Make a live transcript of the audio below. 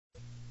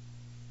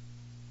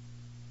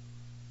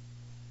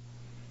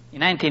In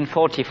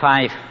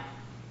 1945,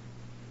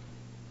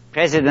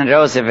 President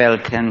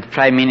Roosevelt and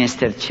Prime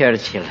Minister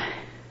Churchill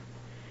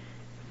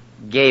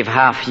gave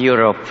half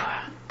Europe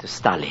to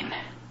Stalin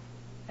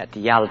at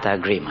the Yalta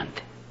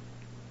Agreement.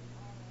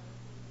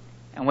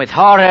 And with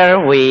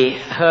horror, we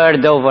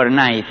heard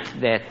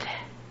overnight that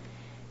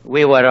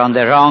we were on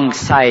the wrong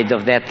side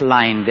of that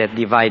line that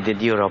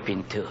divided Europe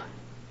in two,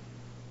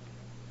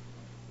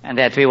 and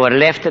that we were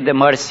left at the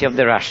mercy of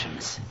the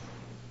Russians.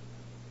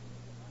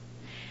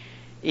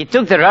 It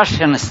took the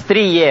Russians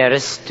 3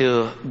 years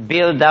to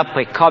build up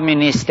a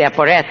communist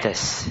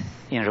apparatus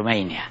in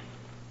Romania.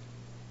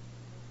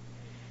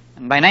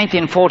 And by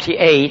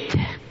 1948,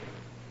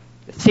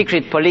 the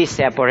secret police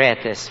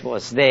apparatus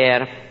was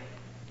there,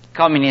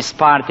 Communist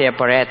Party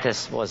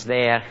apparatus was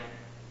there.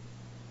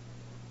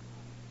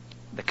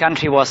 The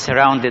country was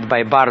surrounded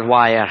by barbed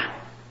wire.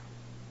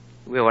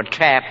 We were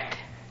trapped,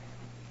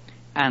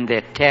 and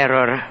the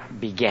terror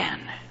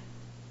began.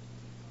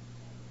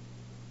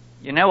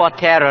 You know what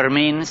terror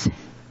means?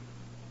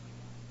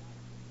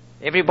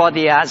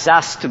 Everybody has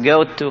asked to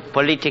go to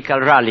political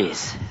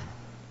rallies.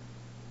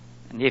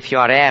 And if you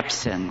are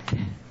absent,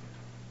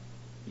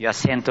 you are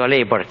sent to a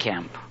labor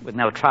camp with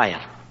no trial.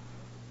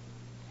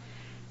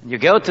 You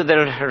go to the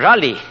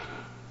rally,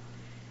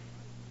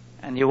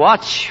 and you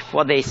watch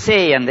what they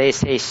say, and they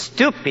say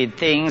stupid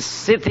things,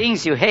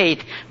 things you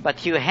hate,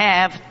 but you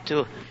have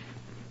to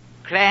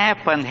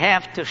clap and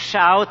have to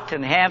shout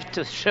and have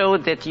to show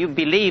that you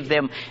believe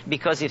them,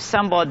 because if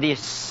somebody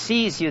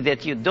sees you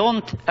that you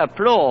don't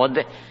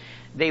applaud,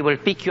 they will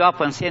pick you up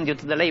and send you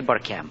to the labor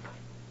camp.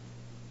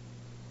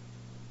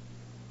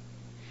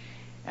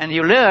 And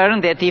you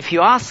learn that if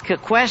you ask a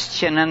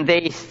question and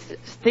they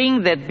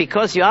think that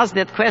because you asked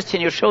that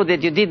question you show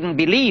that you didn't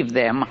believe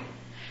them,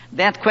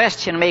 that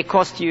question may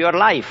cost you your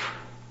life.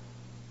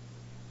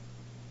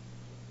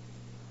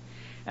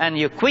 And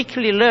you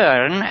quickly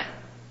learn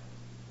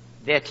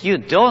that you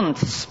don't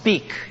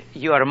speak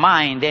your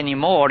mind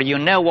anymore. You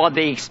know what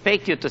they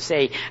expect you to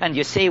say, and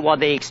you say what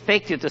they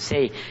expect you to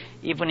say,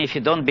 even if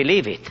you don't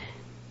believe it,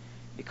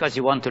 because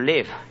you want to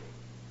live.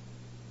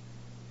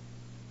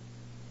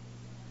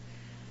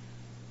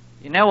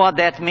 You know what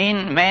that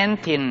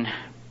meant in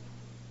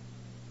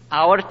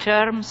our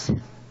terms?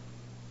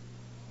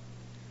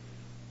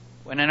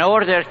 When an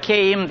order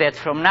came that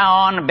from now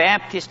on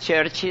Baptist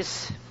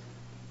churches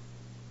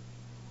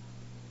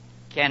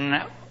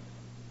can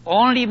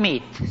only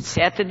meet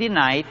Saturday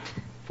night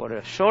for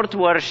a short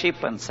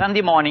worship and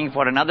Sunday morning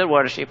for another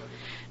worship,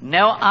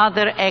 no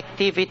other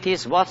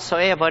activities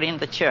whatsoever in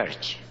the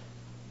church.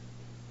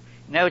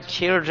 No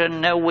children,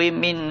 no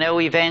women,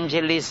 no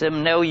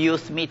evangelism, no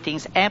youth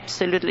meetings,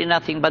 absolutely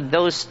nothing but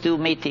those two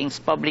meetings,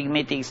 public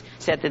meetings,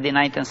 Saturday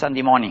night and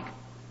Sunday morning.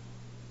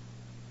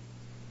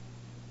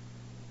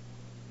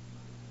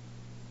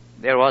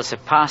 There was a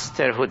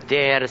pastor who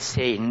dared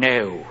say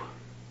no.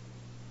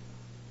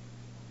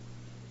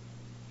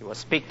 He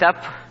was picked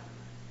up.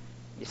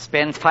 He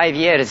spent 5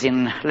 years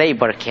in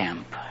labor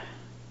camp.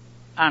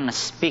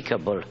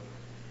 Unspeakable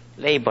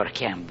labor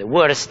camp, the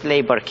worst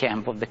labor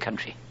camp of the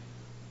country.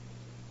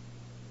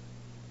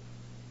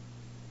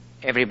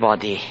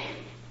 Everybody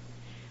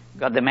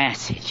got the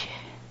message.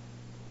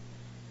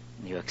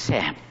 You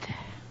accept.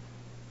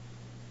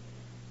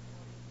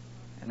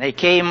 And they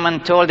came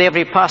and told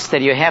every pastor,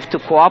 you have to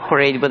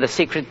cooperate with the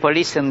secret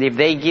police, and if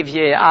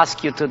they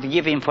ask you to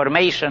give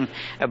information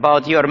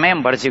about your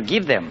members, you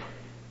give them.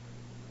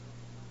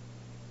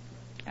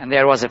 And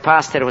there was a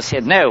pastor who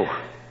said no.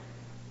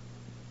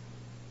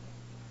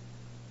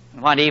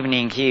 One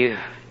evening,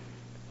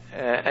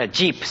 a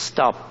jeep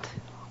stopped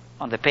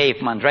on the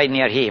pavement right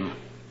near him.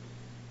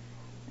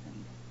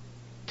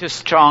 2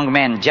 strong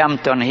men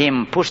jumped on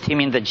him, pushed him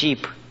in the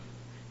jeep.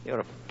 There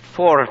were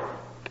 4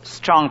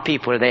 strong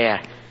people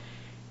there.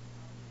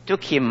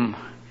 Took him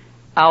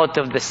out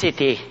of the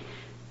city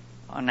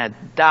on a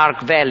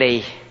dark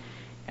valley,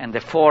 and the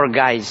 4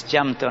 guys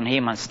jumped on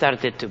him and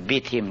started to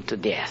beat him to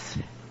death.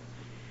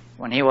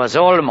 When he was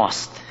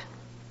almost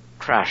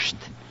crushed,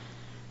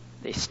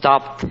 they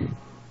stopped.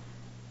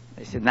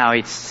 They said, now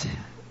it's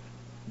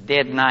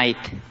dead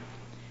night.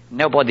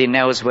 Nobody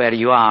knows where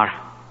you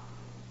are.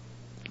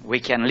 We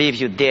can leave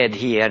you dead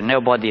here.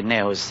 Nobody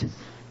knows.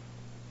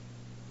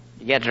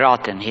 You get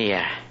rotten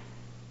here.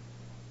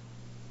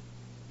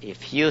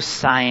 If you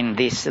sign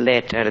this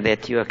letter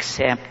that you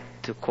accept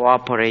to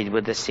cooperate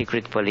with the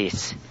secret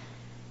police,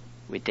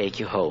 we take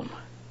you home.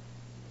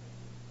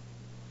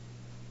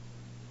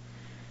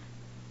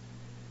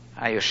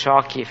 Are you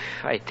shocked if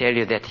I tell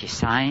you that he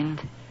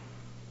signed?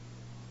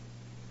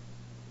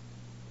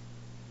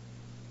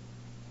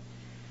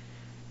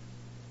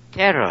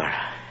 Terror.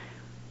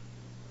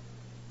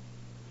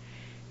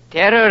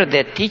 Terror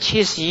that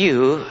teaches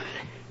you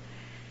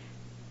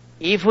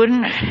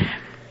even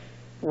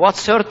what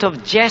sort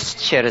of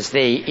gestures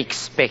they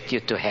expect you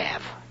to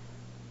have.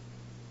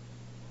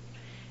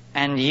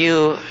 And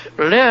you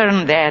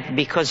learn that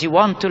because you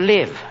want to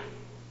live.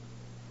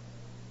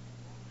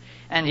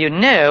 And you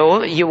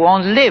know you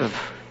won't live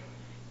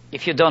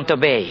if you don't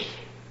obey.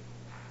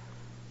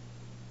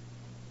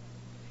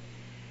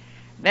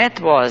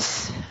 That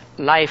was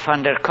life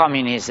under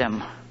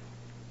communism,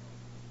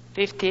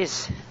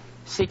 50s,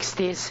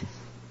 60s.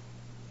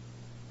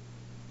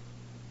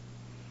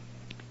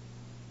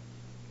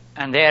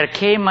 And there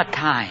came a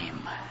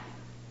time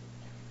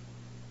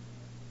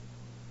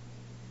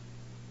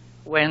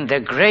when the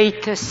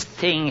greatest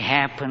thing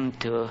happened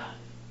to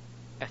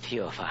a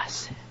few of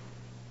us.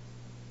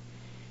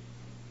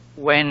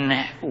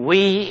 When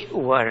we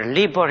were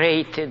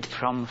liberated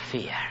from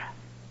fear.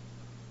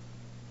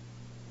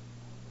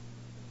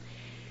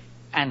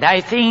 And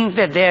I think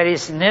that there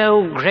is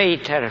no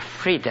greater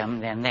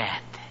freedom than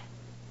that.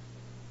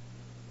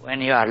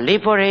 When you are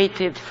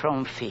liberated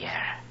from fear.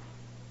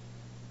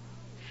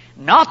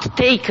 Not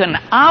taken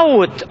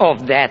out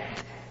of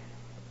that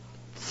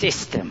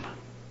system,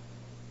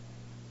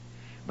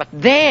 but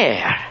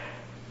there.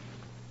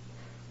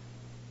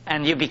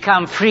 And you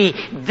become free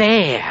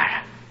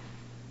there.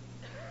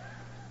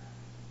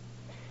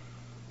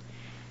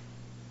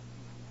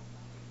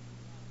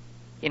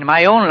 In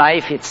my own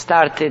life, it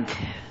started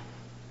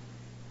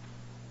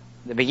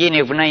the beginning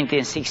of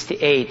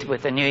 1968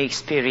 with a new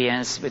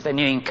experience, with a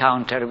new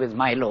encounter with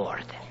my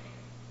Lord.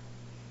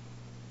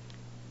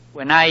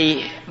 When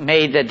I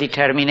made the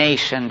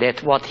determination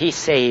that what He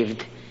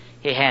saved,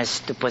 He has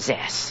to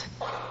possess.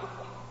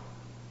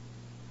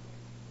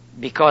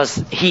 Because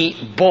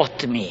He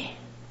bought me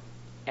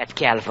at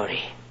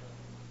Calvary.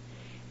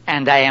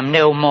 And I am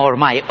no more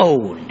my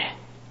own.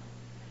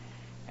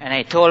 And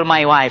I told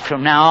my wife,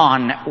 from now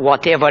on,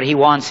 whatever He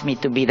wants me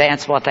to be,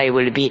 that's what I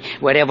will be.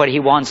 Wherever He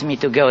wants me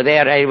to go,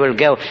 there I will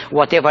go.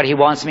 Whatever He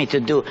wants me to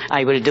do,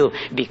 I will do.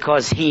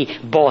 Because He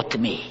bought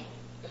me.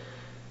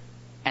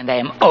 And I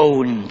am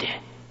owned.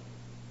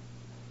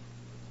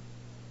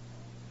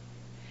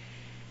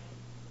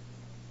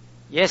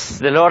 Yes,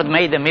 the Lord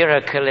made a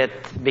miracle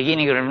at the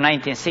beginning of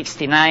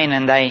 1969,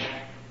 and I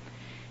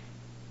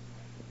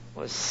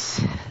was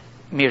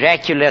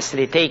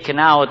miraculously taken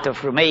out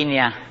of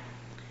Romania.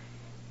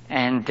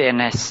 And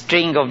in a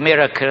string of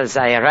miracles,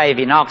 I arrived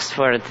in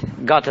Oxford,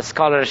 got a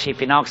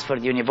scholarship in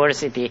Oxford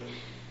University,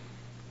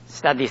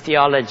 studied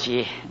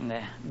theology in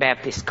the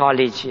Baptist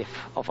College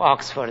of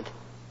Oxford.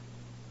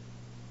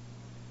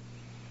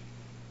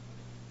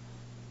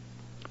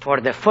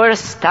 For the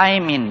first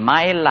time in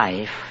my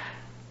life,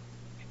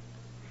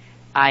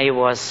 I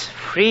was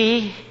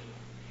free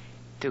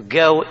to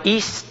go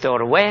east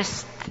or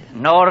west,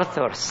 north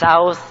or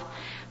south.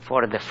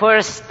 For the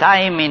first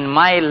time in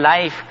my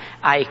life,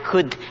 I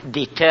could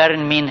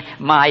determine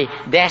my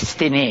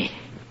destiny.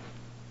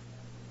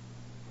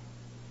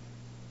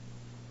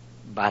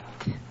 But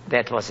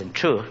that wasn't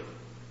true,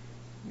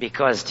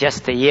 because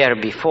just a year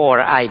before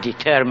I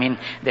determined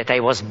that I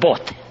was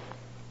bought.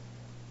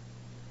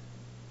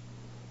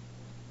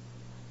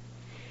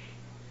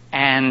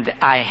 And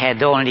I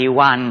had only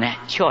one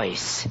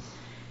choice.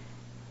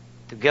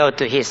 To go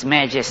to His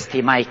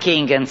Majesty, my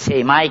King, and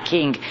say, my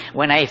King,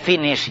 when I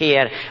finish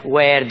here,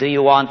 where do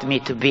you want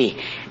me to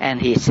be?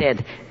 And He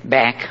said,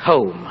 back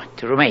home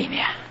to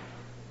Romania.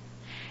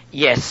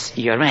 Yes,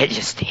 Your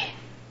Majesty.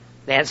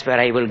 That's where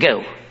I will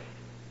go.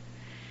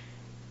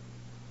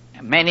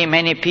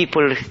 Many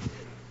people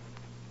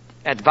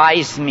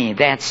advised me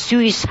that's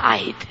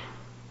suicide.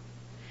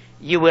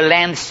 You will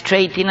land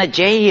straight in a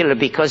jail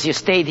because you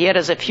stayed here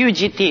as a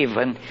fugitive.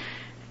 And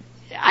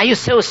are you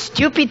so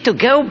stupid to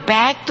go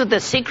back to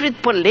the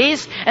secret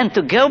police and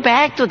to go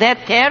back to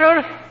that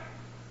terror?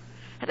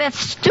 That's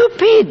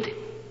stupid.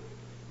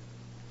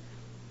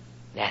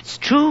 That's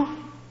true.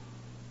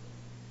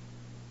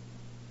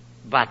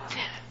 But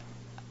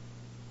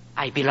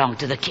I belong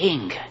to the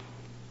King.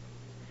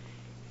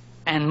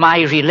 And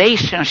my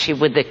relationship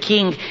with the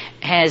King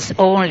has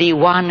only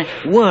one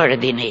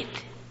word in it.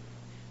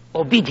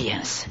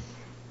 Obedience.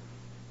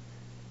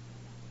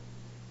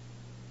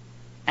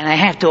 And I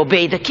have to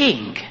obey the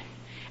King.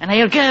 And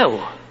I'll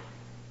go.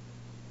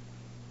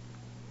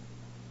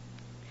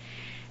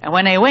 And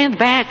when I went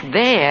back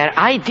there,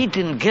 I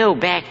didn't go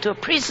back to a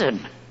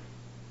prison.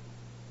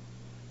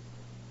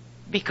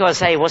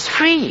 Because I was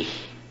free.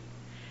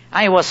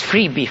 I was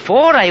free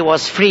before, I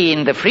was free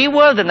in the free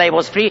world, and I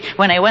was free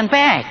when I went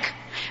back.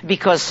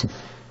 Because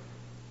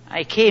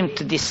I came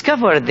to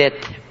discover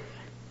that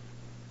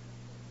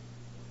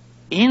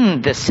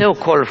in the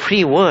so-called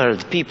free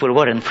world, people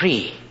weren't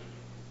free.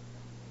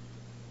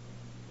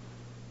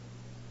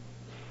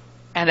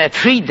 And that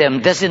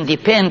freedom doesn't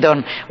depend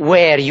on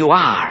where you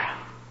are.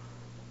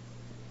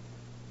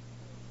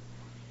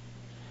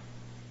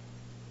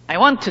 I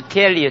want to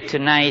tell you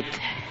tonight,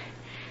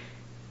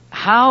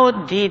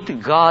 how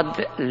did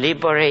God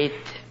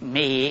liberate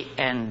me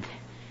and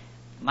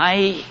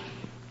my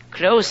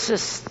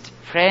closest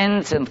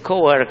friends and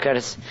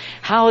co-workers?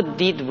 How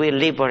did we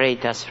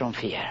liberate us from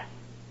fear?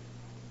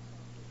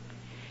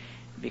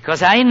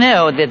 Because I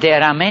know that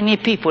there are many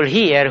people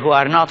here who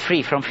are not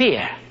free from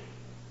fear.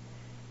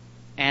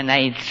 And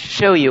I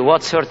show you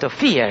what sort of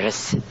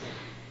fears.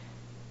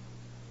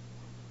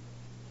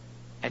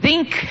 I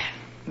think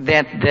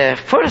that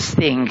the first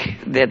thing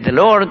that the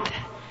Lord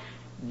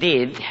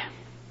did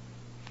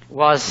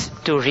was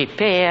to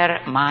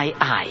repair my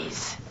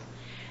eyes.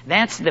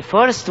 That's the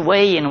first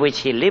way in which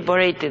he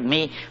liberated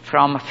me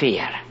from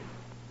fear.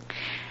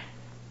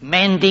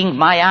 Mending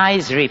my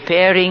eyes,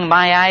 repairing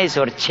my eyes,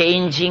 or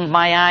changing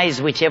my eyes,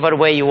 whichever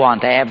way you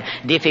want. I have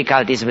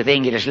difficulties with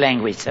English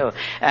language, so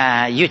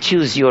you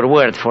choose your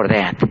word for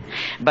that.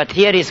 But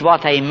here is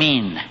what I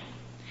mean.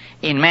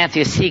 In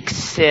Matthew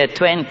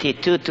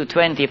 6:22 to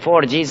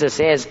 24, Jesus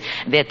says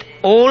that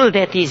all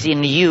that is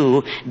in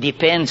you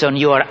depends on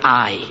your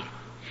eye.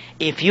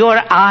 If your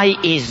eye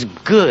is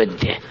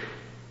good,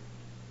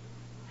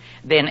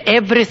 then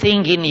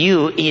everything in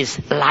you is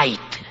light.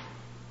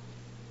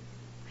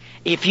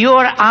 If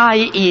your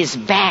eye is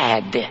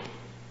bad,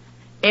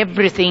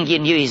 everything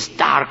in you is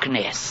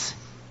darkness.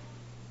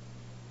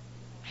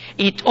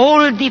 It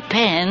all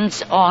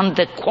depends on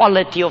the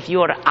quality of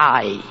your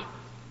eye.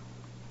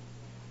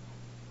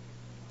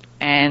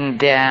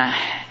 And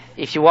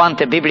if you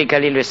want a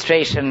biblical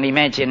illustration,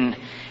 imagine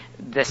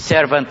the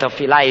servant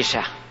of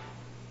Elijah.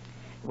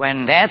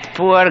 When that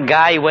poor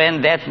guy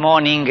went that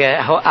morning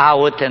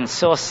out and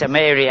saw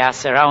Samaria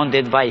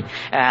surrounded by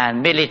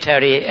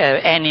military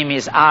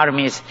enemies,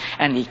 armies,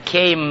 and he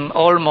came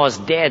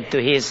almost dead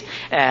to his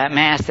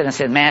master and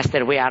said,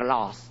 "Master, we are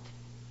lost.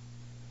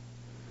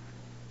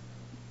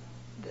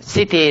 The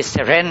city is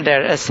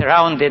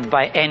surrounded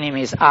by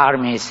enemies,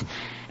 armies,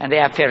 and they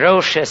are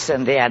ferocious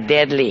and they are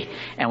deadly,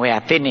 and we are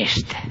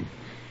finished."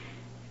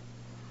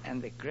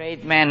 And the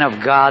great man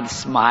of God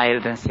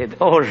smiled and said,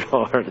 "Oh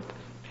Lord,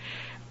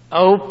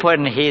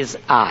 open his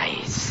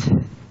eyes."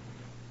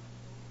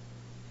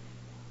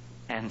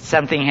 And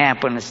something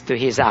happens to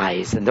his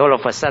eyes, and all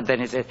of a sudden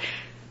he said,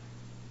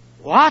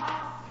 "What?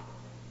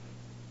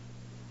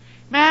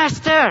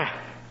 Master,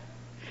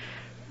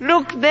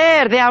 look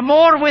there, they are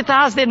more with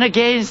us than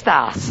against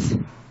us."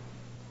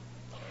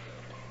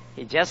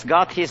 He just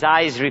got his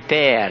eyes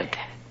repaired.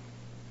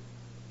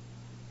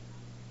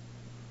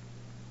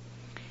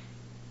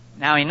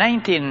 Now in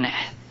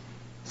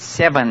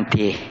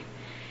 1970,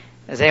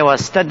 as I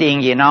was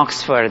studying in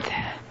Oxford,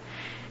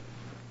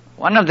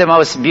 one of the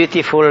most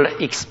beautiful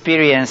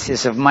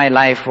experiences of my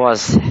life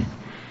was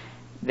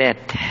that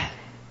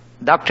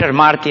Dr.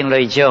 Martin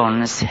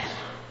Lloyd-Jones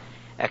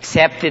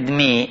accepted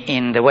me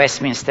in the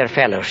Westminster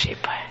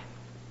Fellowship.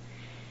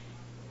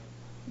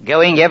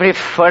 Going every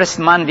first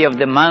Monday of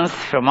the month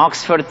from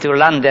Oxford to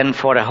London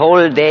for a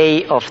whole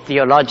day of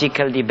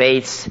theological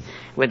debates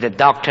with the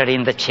doctor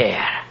in the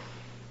chair.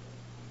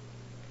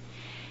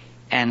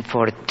 And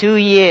for 2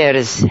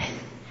 years,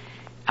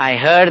 I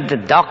heard the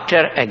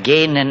doctor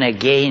again and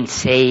again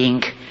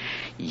saying,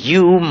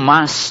 "You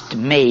must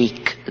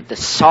make the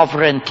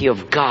sovereignty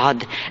of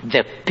God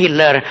the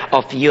pillar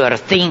of your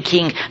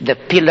thinking, the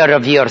pillar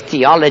of your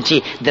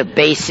theology, the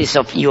basis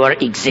of your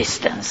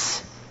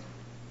existence."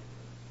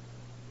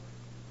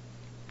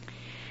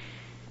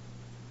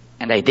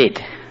 And I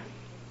did.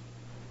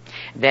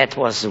 That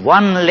was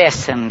one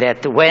lesson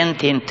that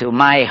went into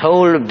my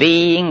whole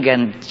being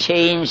and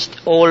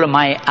changed all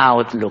my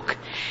outlook.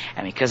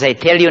 And because I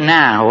tell you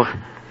now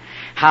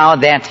how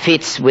that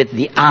fits with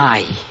the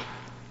eye.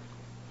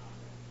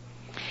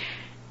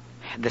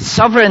 The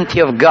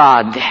sovereignty of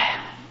God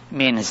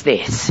means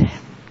this.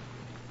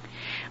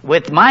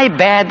 With my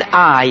bad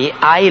eye,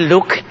 I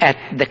look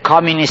at the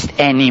communist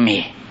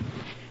enemy.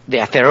 They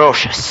are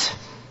ferocious.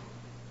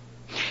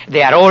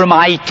 They are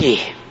almighty.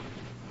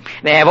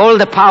 They have all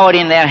the power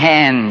in their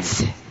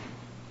hands.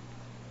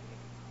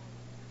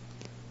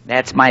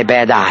 That's my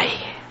bad eye.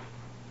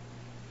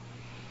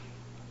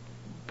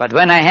 But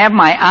when I have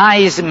my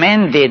eyes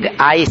mended,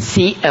 I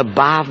see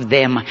above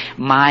them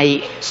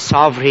my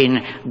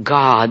sovereign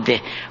God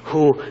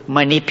who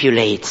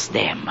manipulates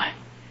them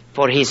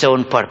for his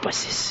own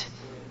purposes.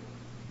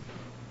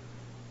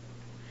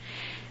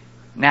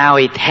 Now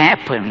it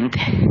happened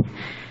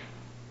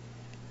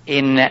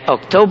in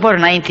October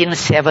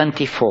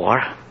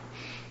 1974.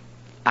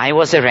 I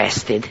was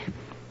arrested.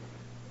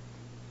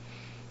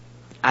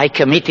 I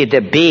committed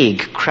a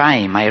big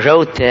crime. I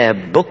wrote a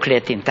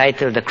booklet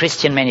entitled The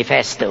Christian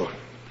Manifesto,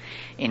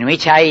 in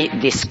which I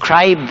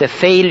described the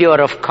failure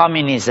of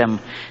communism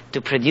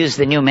to produce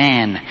the new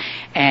man,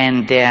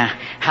 and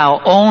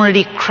how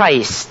only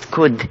Christ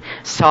could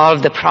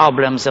solve the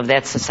problems of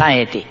that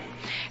society.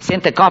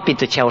 Sent a copy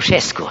to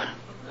Ceausescu.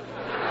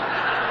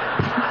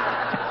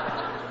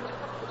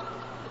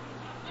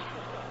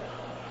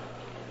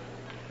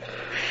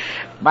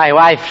 My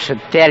wife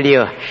should tell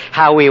you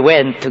how we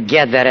went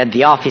together at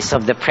the office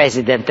of the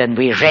president and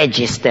we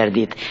registered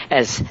it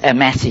as a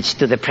message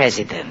to the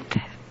president.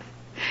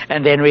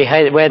 And then we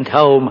went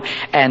home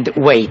and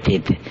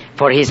waited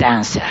for his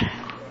answer.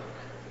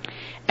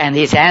 And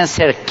his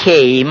answer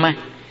came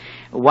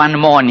one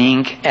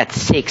morning at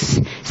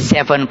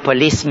 7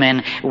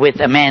 policemen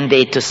with a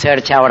mandate to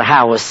search our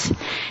house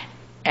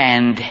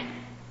and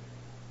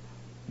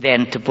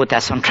then to put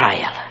us on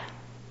trial.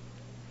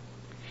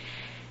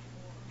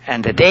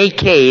 And the day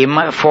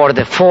came for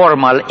the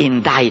formal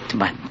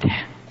indictment.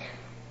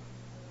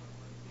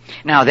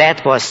 Now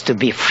that was to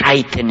be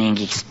frightening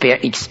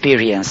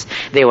experience.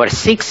 There were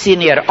 6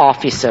 senior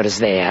officers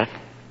there.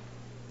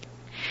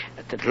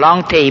 At a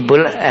long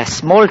table, a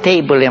small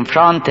table in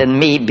front, and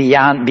me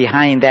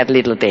behind that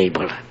little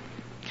table.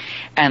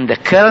 And the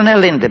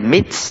colonel in the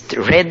midst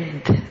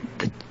read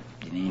the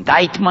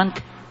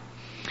indictment,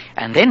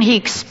 and then he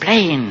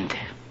explained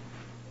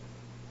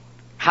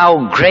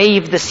how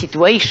grave the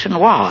situation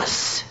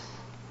was.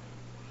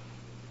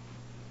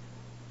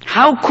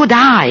 How could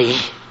I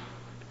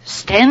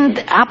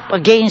stand up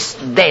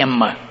against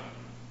them?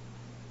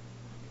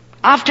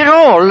 After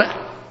all,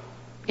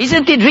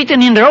 isn't it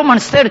written in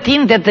Romans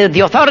 13 that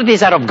the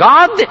authorities are of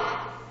God?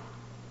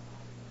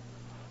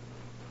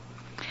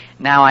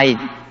 Now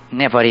I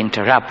never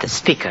interrupt the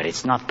speaker,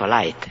 it's not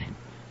polite.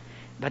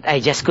 But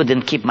I just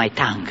couldn't keep my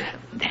tongue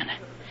then.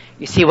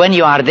 You see, when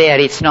you are there,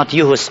 it's not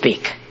you who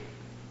speak.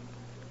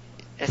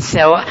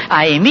 So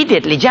I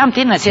immediately jumped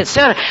in and said,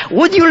 "Sir,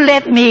 would you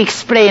let me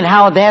explain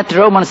how that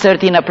Romans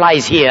 13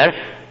 applies here?"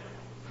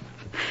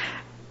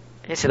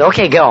 He said,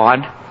 "Okay, go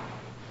on."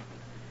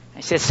 I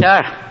said,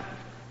 "Sir,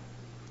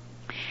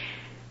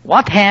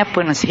 what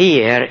happens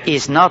here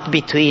is not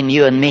between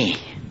you and me.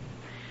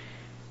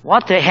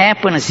 What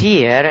happens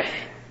here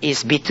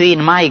is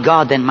between my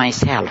God and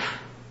myself.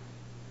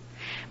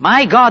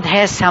 My God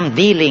has some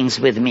dealings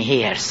with me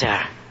here, sir.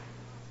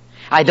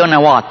 I don't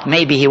know what.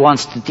 Maybe he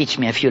wants to teach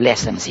me a few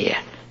lessons here.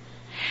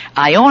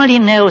 I only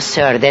know,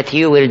 sir, that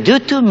you will do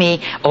to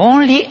me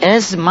only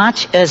as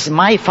much as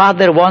my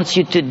Father wants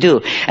you to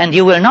do. And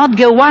you will not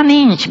go 1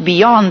 inch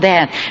beyond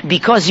that,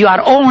 because you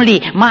are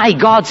only my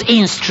God's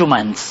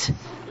instruments."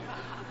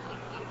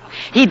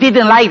 He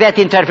didn't like that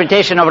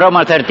interpretation of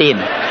Romans 13.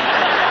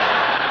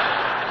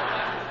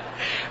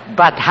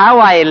 But how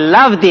I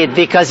loved it,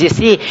 because you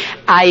see,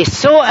 I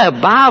saw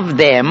above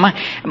them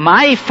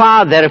my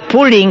Father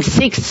pulling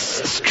 6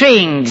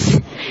 strings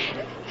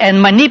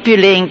and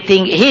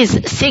manipulating his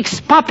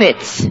 6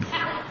 puppets.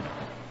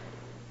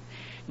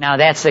 Now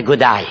that's a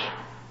good eye.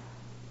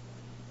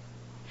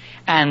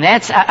 And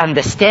that's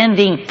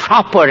understanding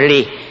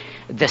properly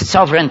the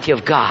sovereignty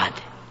of God.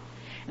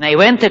 And I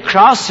went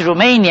across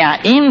Romania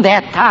in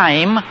that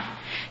time,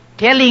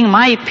 telling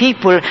my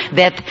people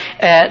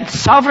that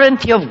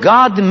sovereignty of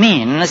God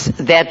means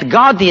that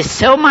God is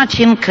so much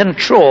in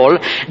control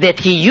that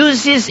he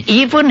uses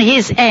even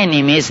his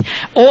enemies,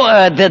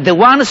 or the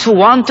ones who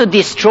want to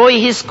destroy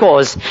his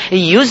cause. He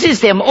uses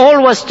them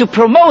always to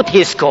promote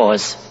his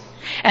cause.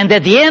 And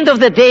at the end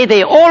of the day,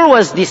 they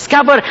always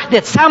discover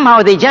that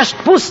somehow they just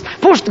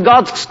pushed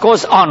God's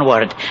cause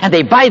onward. And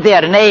they bite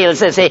their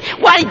nails and say,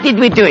 "Why did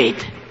we do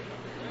it?"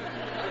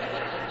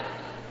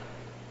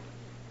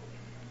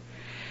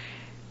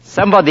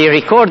 Somebody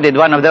recorded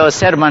one of those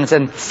sermons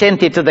and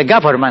sent it to the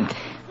government.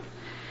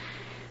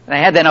 And I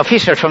had an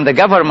official from the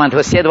government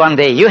who said one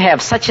day, "You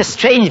have such a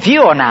strange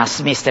view on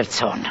us, Mr.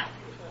 Tson.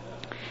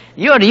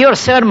 Your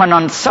sermon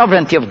on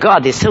sovereignty of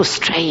God is so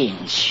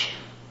strange."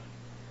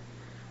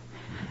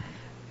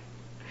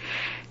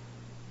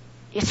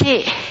 You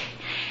see,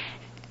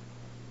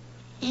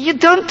 you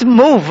don't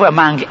move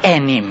among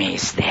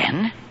enemies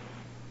then.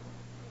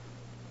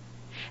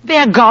 They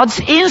are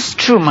God's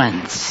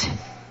instruments.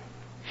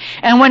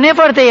 And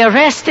whenever they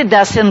arrested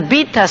us and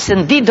beat us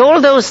and did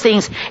all those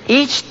things,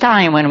 each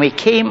time when we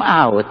came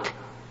out,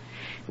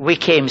 we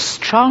came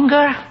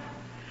stronger,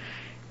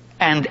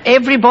 and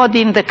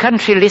everybody in the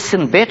country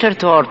listened better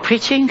to our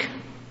preaching.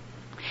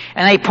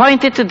 And I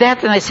pointed to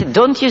that and I said,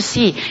 "Don't you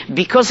see,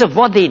 because of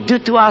what they do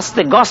to us,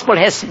 the gospel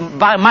has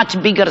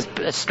much bigger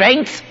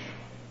strength?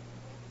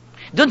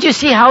 Don't you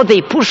see how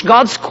they push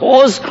God's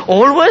cause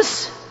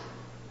always?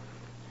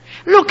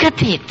 Look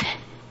at it.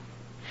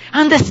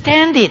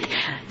 Understand it.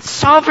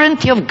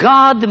 Sovereignty of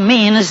God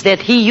means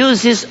that he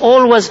uses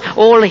always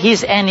all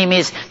his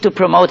enemies to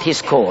promote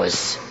his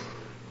cause."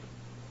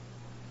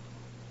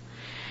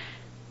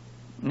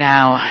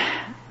 Now,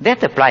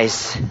 that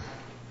applies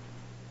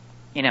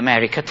in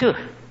America too.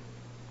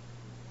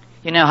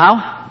 You know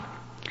how?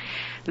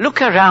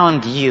 Look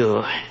around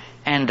you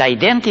and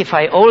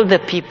identify all the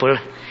people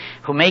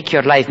who make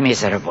your life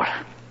miserable.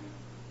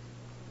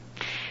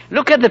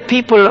 Look at the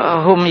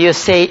people whom you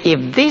say,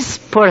 "If this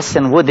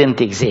person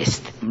wouldn't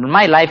exist,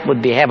 my life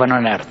would be heaven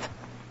on earth."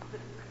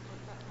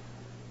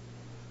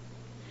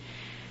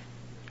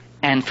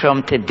 And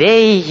from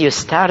today you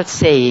start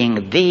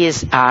saying,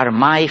 "These are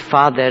my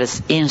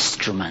Father's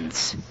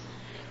instruments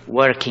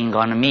working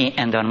on me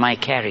and on my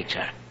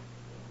character."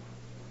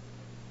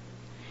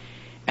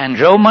 And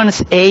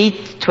Romans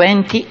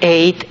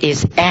 8:28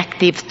 is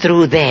active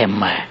through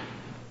them.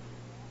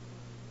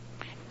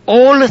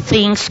 All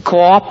things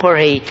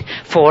cooperate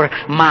for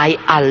my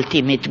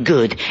ultimate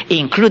good,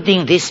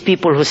 including these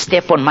people who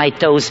step on my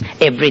toes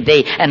every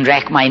day and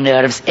rack my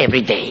nerves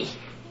every day.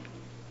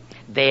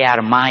 They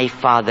are my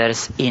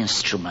Father's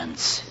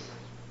instruments.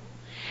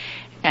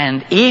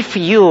 And if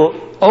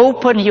you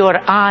open your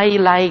eye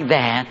like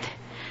that,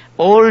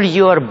 all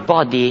your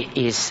body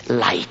is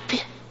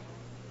light.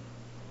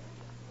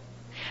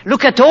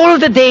 Look at all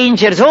the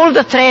dangers, all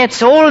the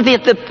threats, all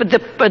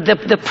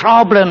the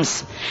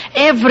problems,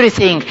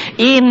 everything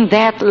in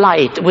that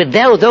light, with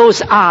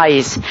those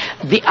eyes,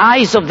 the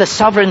eyes of the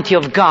sovereignty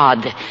of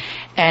God,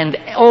 and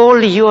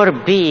all your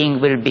being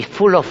will be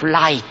full of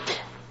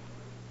light.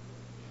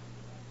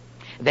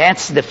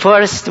 That's the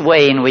first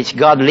way in which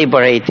God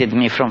liberated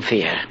me from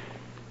fear.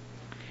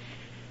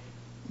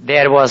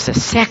 There was a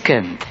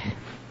second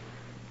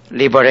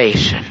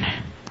liberation.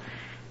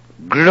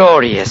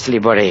 Glorious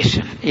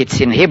liberation.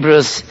 It's in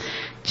Hebrews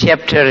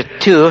chapter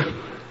 2,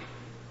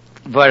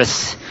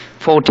 verse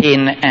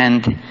 14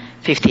 and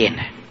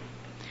 15.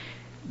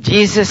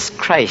 Jesus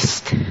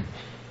Christ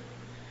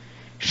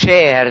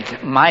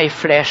shared my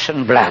flesh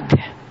and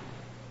blood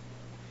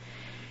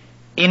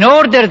in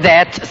order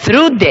that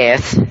through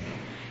death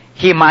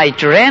he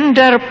might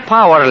render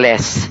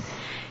powerless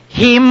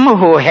him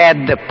who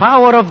had the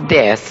power of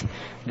death,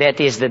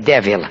 that is the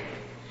devil,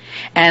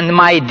 and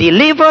might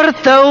deliver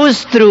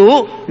those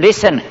through,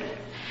 listen,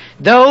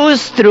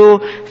 those through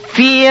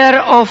fear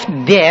of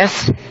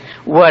death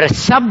were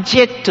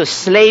subject to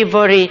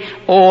slavery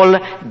all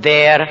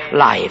their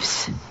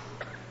lives.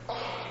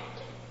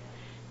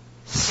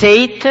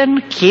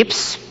 Satan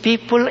keeps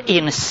people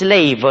in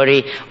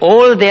slavery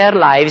all their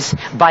lives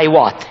by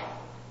what?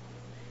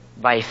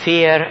 By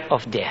fear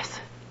of death.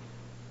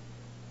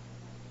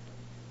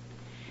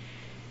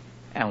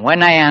 And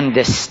when I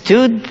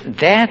understood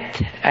that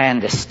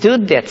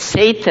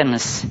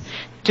Satan's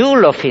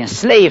tool of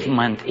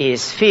enslavement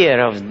is fear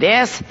of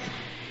death,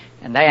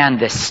 and I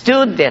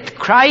understood that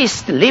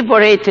Christ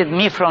liberated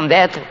me from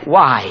that,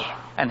 why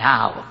and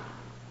how?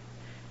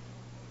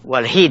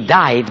 Well, he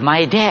died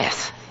my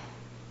death.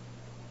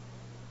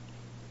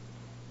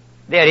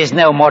 There is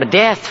no more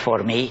death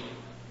for me.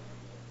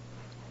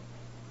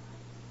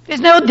 There's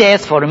no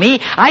death for me.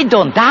 I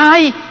don't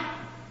die.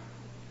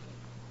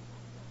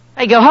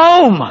 I go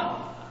home.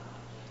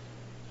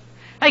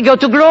 I go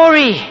to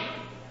glory.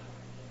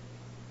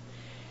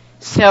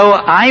 So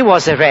I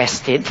was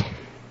arrested,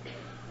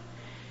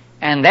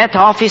 and that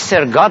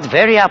officer got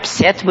very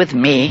upset with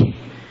me,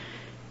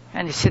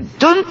 and he said,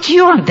 "Don't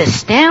you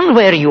understand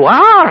where you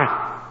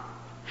are?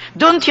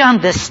 Don't you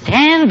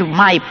understand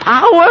my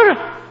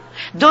power?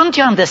 Don't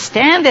you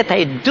understand that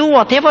I do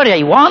whatever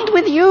I want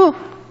with you?"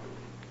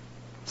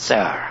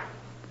 Sir,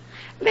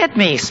 let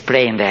me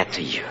explain that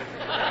to you.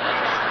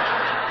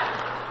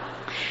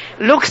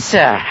 Look,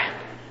 sir,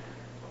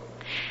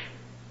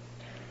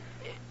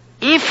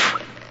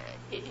 if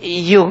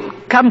you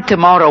come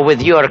tomorrow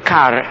with your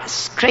car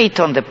straight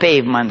on the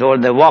pavement or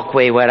the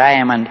walkway where I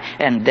am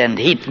and then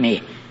hit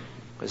me,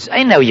 because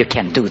I know you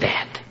can do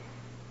that,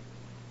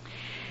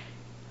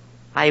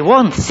 I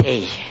won't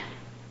say,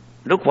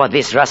 "Look what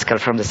this rascal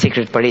from the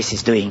secret police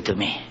is doing to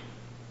me."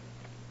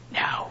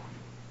 No.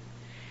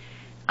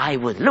 I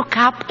would look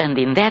up, and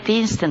in that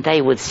instant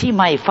I would see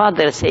my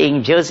father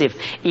saying, "Joseph,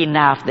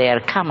 enough there,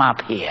 come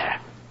up here."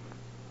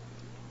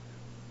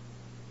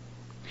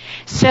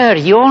 "Sir,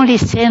 you only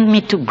send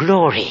me to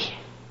glory."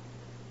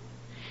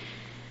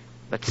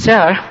 But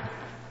sir,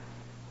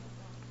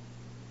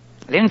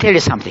 let me tell you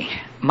something.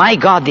 My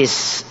God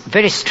is a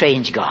very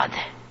strange God.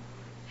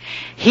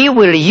 He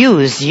will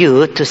use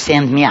you to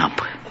send me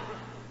up.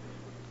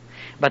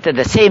 But at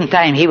the same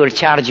time, he will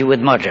charge you with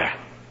murder.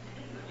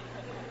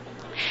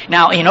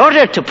 Now, in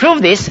order to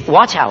prove this,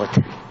 watch out.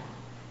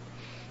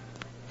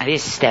 And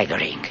it's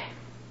staggering.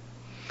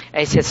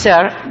 I said,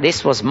 "Sir,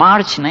 this was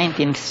March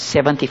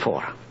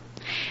 1974.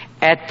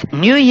 At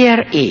New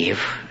Year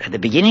Eve, at the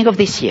beginning of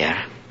this year,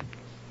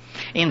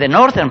 in the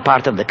northern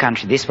part of the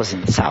country, this was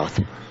in the south,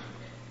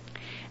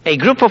 a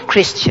group of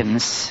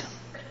Christians,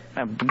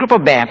 a group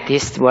of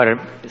Baptists were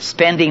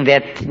spending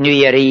that New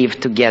Year Eve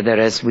together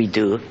as we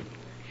do.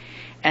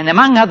 And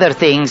among other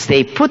things,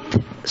 they put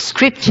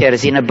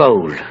scriptures in a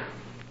bowl.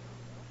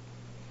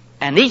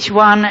 And each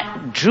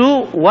one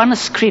drew one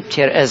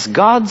scripture as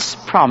God's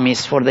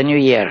promise for the new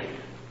year.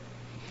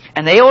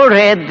 And they all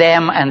read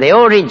them, and they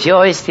all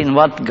rejoiced in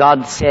what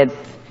God said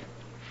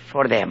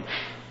for them.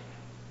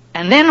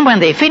 And then when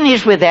they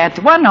finished with that,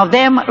 one of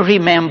them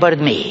remembered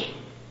me.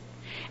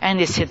 And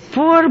he said,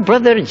 "Poor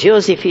brother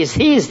Joseph,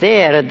 he's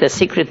there at the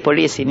secret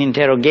police in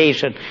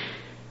interrogation.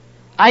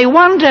 I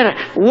wonder,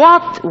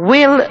 what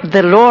will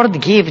the Lord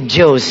give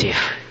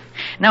Joseph?"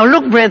 Now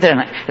look,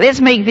 brethren, let's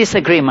make this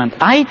agreement.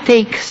 I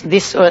take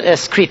this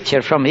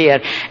scripture from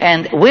here,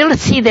 and we'll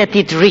see that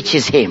it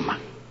reaches him.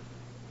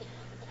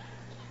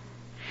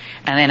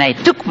 And then I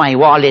took my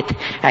wallet,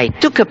 I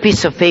took a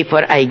piece of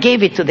paper, I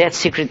gave it to that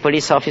secret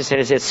police officer.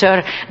 I said,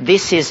 "Sir,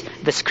 this is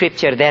the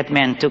scripture that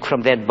man took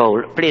from that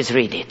bowl. Please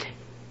read it."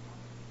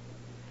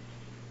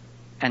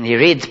 And he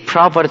read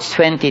Proverbs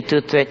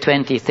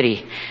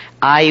 22:23.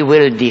 "I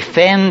will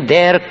defend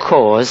their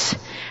cause,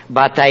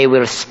 but I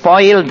will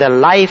spoil the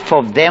life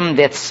of them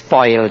that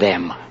spoil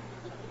them."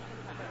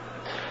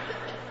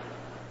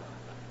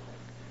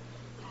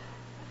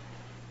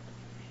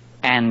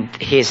 And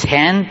his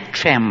hand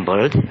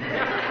trembled,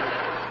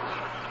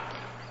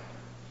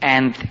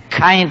 and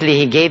kindly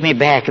he gave me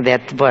back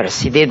that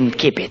verse. He didn't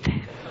keep it.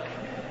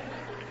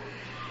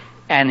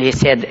 And he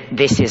said,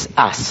 "This is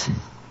us."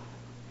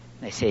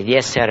 I said,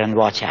 "Yes, sir, and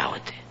watch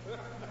out."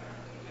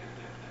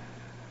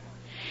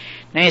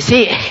 Now you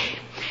see,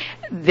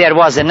 there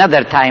was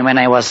another time when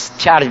I was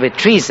charged with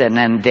treason,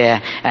 and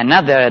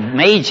another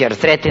major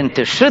threatened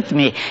to shoot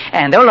me,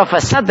 and all of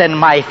a sudden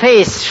my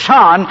face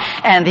shone,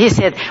 and he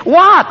said,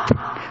 "What?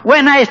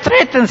 When I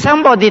threaten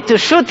somebody to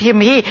shoot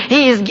him,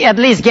 he at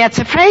least gets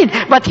afraid,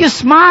 but you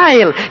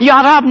smile, you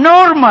are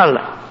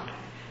abnormal."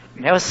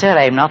 No, sir,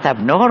 I am not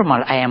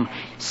abnormal, I am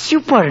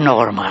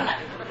supernormal.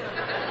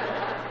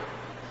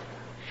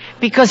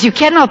 Because you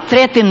cannot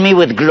threaten me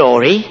with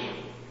glory.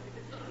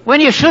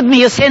 When you shoot me,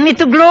 you send me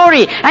to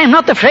glory. I am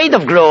not afraid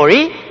of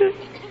glory.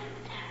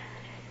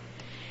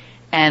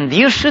 And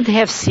you should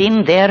have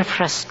seen their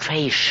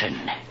frustration.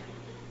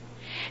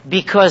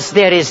 Because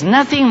there is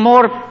nothing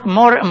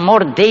more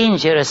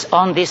dangerous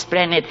on this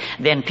planet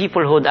than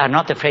people who are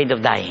not afraid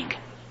of dying.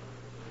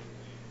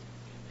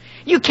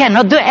 You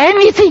cannot do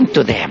anything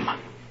to them.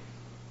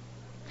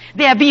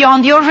 They are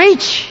beyond your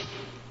reach.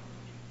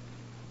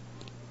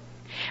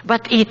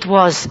 But it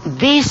was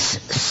this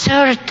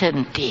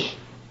certainty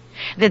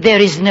that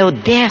there is no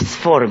death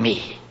for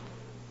me.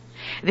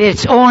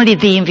 It's only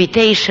the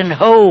invitation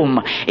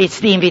home. It's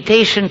the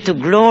invitation to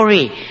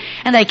glory.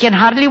 And I can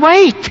hardly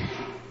wait.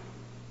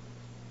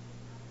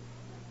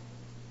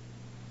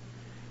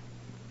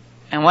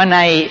 And when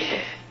I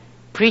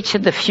preach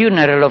at the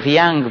funeral of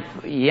young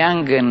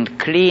and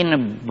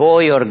clean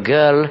boy or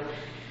girl,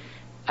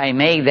 I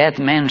make that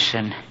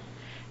mention.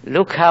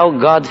 Look how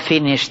God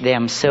finished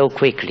them so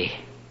quickly.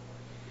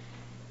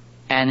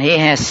 And He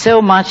has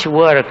so much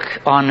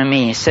work on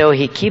me, so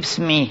He keeps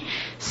me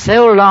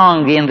so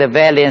long in the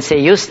valley and say,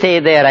 "You stay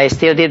there, I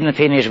still didn't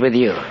finish with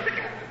you."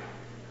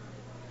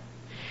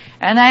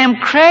 And I am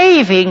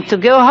craving to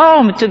go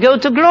home, to go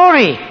to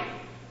glory.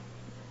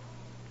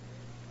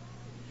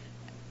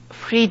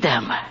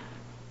 Freedom.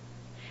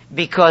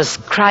 Because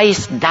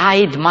Christ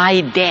died my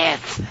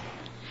death,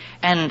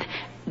 and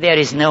there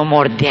is no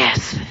more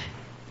death.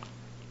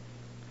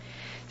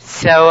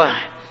 So,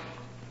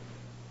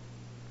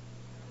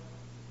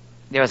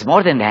 there was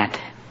more than that.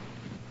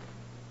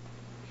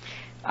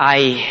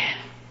 I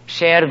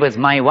shared with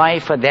my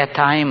wife at that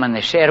time, and I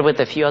shared with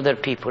a few other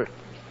people.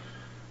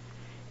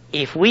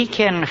 If we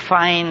can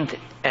find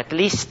at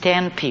least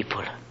 10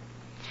 people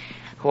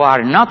who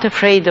are not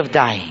afraid of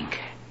dying,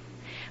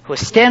 who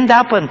stand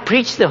up and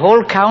preach the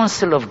whole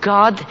counsel of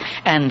God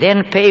and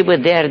then pay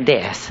with their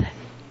death,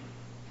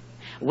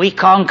 we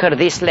conquer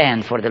this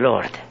land for the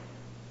Lord.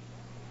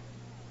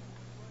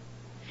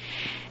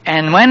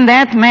 And when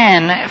that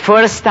man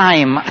first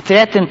time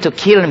threatened to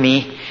kill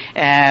me,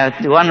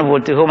 the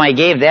one to whom I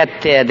gave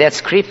that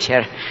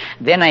scripture,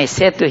 then I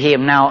said to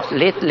him, "Now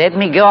let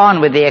me go on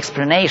with the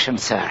explanation,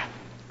 sir.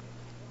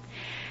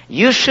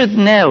 You should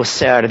know,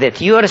 sir,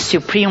 that your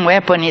supreme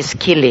weapon is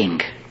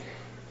killing.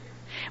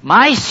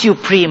 My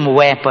supreme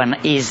weapon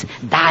is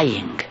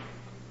dying.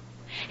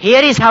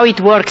 Here is how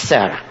it works,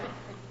 sir.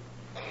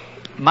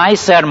 My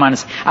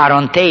sermons are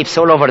on tapes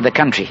all over the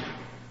country.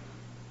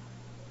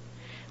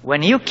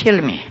 When you kill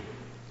me,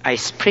 I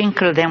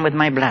sprinkle them with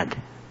my blood.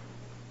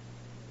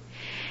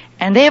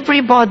 And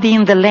everybody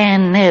in the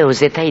land knows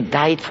that I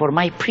died for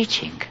my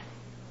preaching.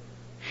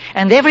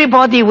 And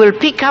everybody will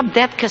pick up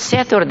that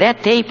cassette or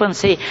that tape and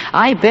say,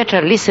 I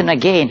better listen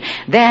again.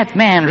 That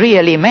man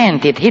really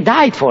meant it. He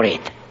died for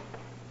it.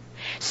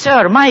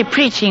 Sir, my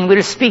preaching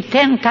will speak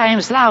 10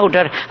 times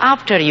louder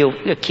after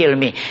you kill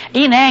me.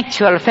 In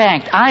actual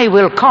fact, I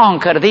will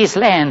conquer this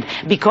land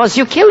because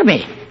you kill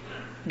me.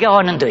 Go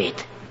on and do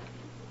it.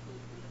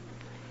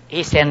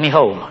 He sent me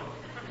home.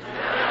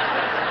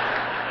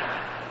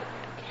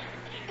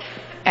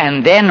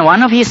 And then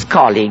one of his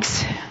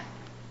colleagues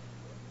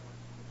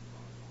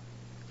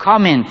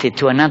commented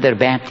to another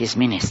Baptist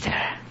minister,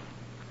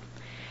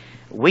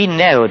 we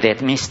know that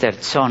Mr.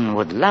 Tson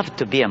would love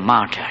to be a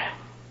martyr,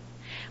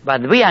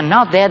 but we are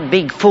not that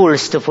big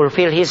fools to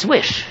fulfill his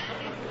wish.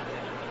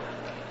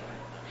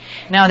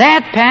 Now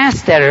that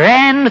pastor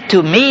ran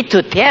to me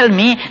to tell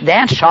me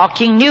that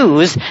shocking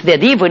news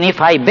that even if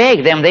I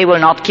beg them, they will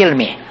not kill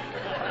me.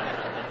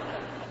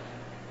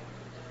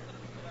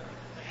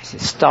 I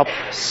said,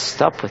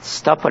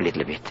 stop a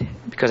little bit,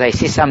 because I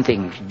see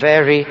something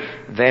very,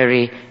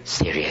 very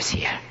serious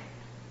here.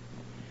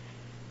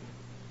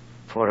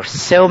 For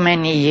so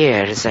many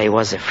years I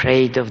was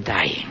afraid of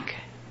dying.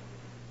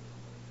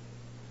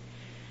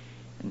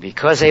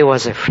 Because I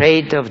was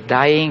afraid of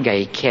dying,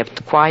 I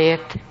kept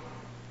quiet,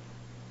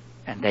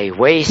 and I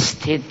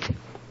wasted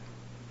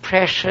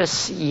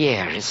precious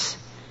years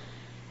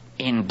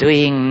in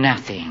doing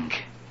nothing.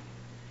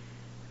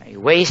 I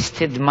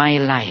wasted my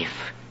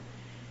life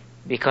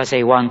because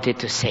I wanted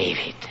to save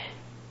it.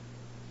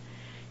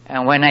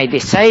 And when I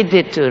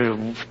decided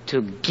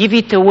to give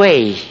it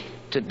away,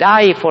 to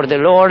die for the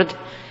Lord,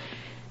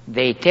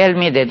 they tell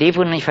me that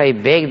even if I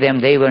beg them,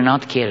 they will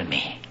not kill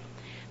me.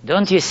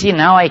 Don't you see,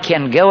 now I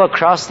can go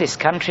across this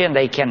country and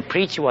I can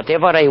preach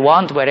whatever I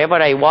want, wherever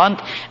I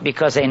want,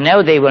 because I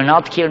know they will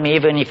not kill me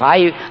even if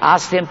I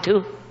ask them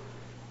to.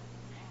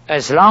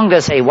 As long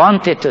as I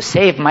wanted to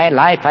save my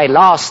life, I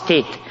lost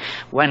it.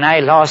 When I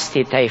lost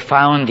it, I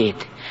found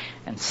it.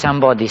 And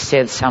somebody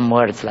said some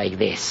words like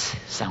this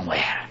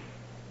somewhere.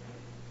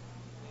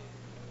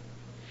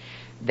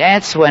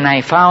 That's when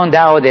I found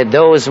out that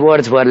those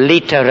words were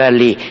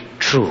literally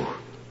true.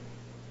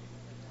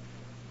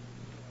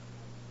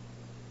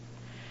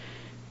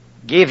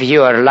 Give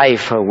your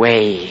life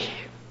away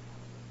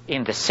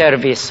in the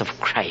service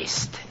of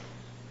Christ,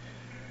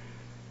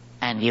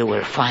 and you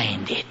will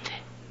find it.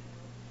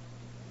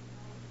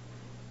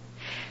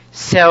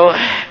 So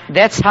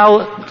that's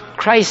how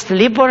Christ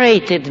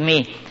liberated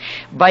me,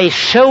 by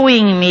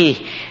showing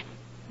me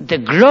the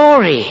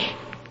glory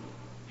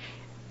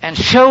and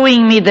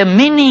showing me the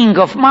meaning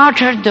of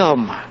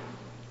martyrdom.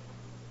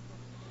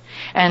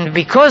 And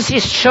because He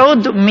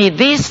showed me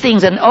these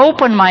things and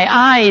opened my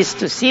eyes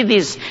to see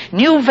these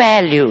new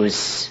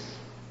values,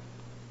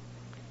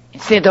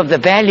 instead of the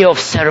value of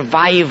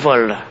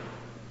survival,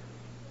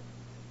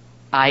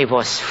 I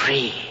was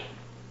free.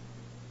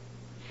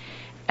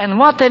 And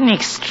what an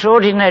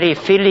extraordinary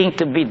feeling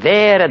to be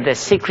there at the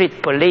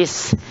secret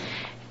police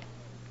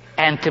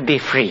and to be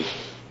free.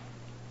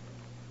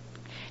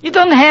 You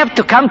don't have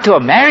to come to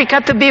America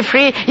to be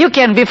free. You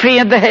can be free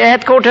at the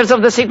headquarters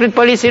of the secret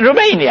police in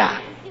Romania.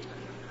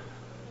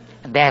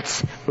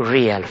 That's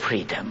real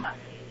freedom.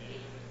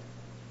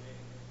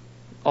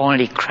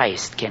 Only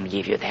Christ can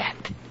give you that.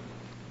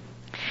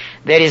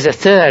 There is a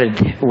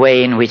third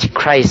way in which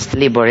Christ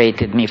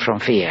liberated me from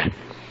fear.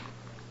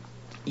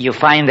 You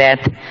find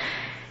that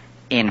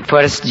in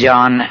 1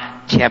 John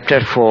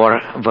chapter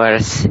 4,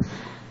 verse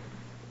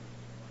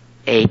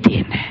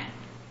 18.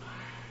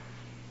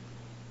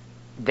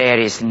 There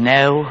is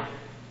no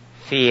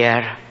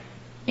fear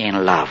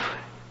in love.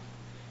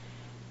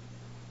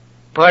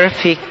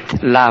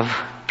 Perfect love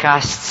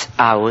casts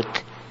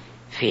out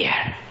fear.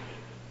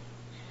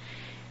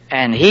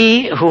 And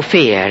he who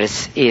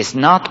fears is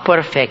not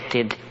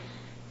perfected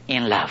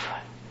in love.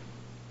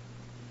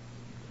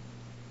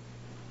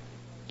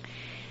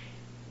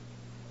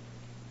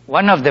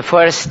 One of the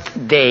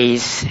first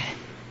days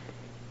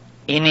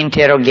in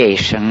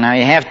interrogation, now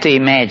you have to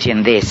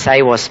imagine this,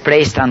 I was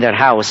placed under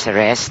house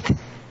arrest,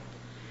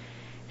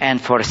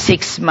 and for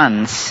 6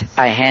 months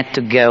I had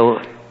to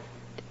go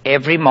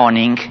every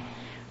morning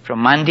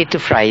from Monday to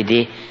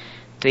Friday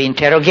to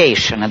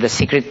interrogation at the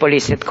secret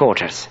police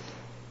headquarters.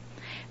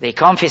 They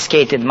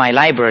confiscated my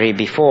library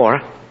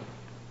before.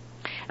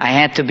 I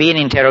had to be in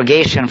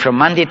interrogation from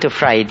Monday to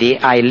Friday.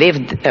 I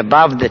lived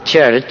above the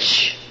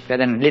church, we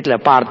had a little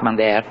apartment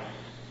there,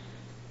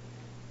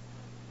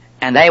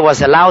 and I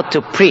was allowed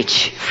to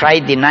preach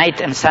Friday night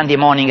and Sunday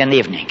morning and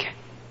evening.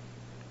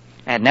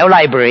 I had no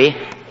library.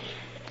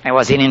 I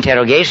was in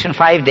interrogation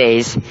 5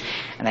 days,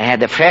 and I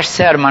had a fresh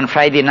sermon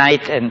Friday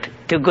night and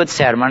 2 good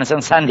sermons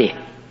on Sunday.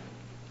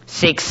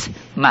 6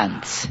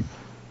 months.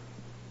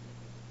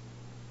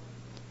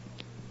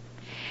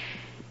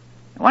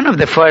 One of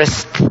the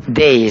first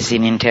days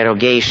in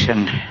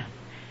interrogation,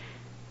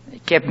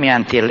 it kept me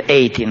until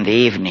 8 in the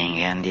evening,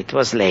 and it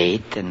was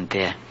late, and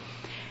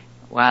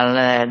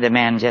the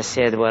man just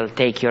said, well,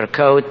 take your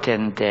coat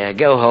and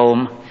go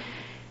home,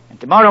 and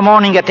tomorrow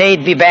morning at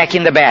 8 be back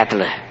in the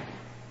battle.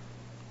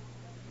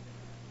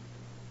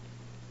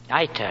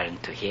 I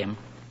turned to him.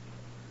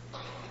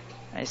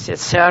 I said,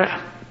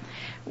 sir,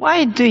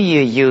 why do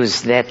you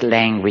use that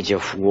language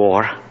of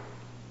war?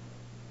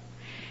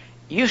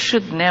 You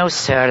should know,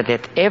 sir,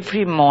 that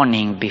every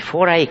morning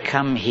before I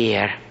come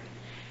here,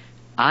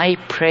 I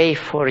pray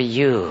for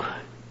you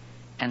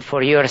and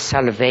for your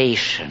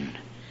salvation,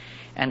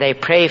 and I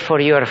pray for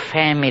your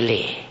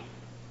family.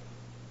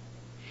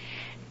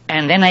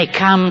 And then I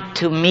come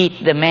to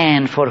meet the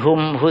man for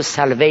whose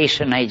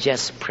salvation I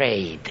just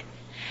prayed.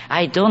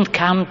 I don't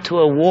come to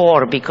a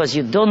war, because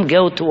you don't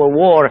go to a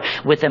war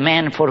with a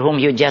man for whom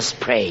you just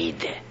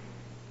prayed.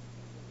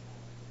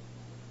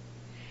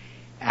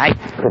 I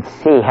could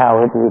see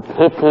how it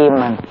hit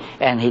him,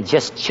 and he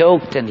just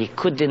choked and he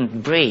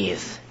couldn't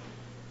breathe.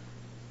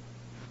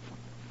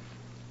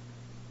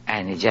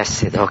 And he just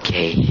said,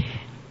 okay,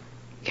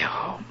 go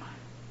home.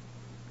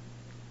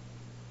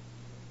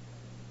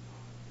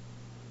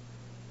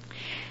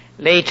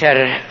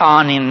 Later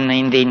on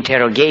in the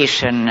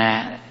interrogation,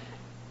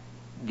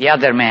 the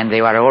other men,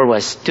 they were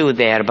always 2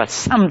 there, but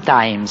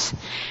sometimes,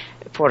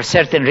 for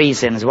certain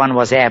reasons, one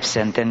was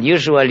absent, and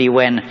usually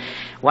when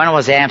one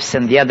was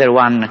absent, the other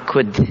one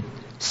could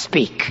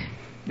speak.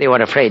 They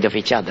were afraid of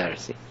each other.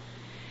 See?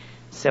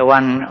 So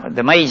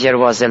the major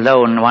was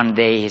alone one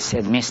day. He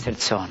said, Mr.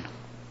 Tson,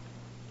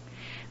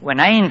 when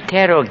I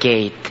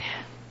interrogate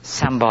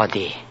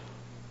somebody,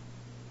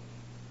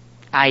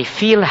 I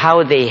feel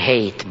how they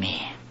hate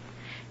me.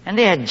 And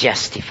they are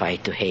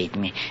justified to hate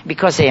me,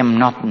 because I am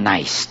not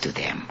nice to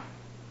them.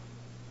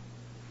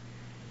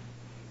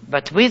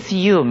 But with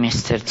you,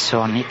 Mr.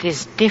 Tson, it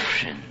is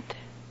different.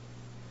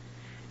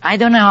 I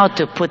don't know how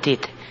to put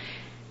it,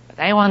 but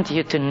I want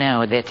you to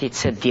know that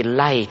it's a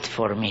delight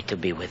for me to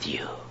be with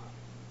you.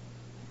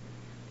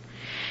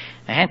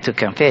 I had to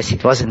confess,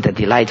 it wasn't a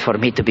delight for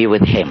me to be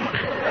with him.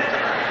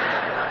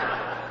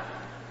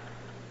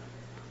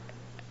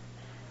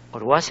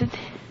 Or was it?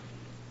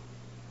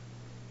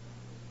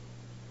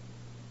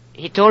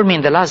 He told me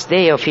in the last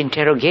day of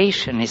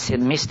interrogation, he said,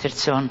 Mr.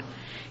 Tson,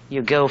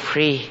 you go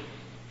free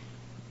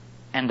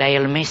and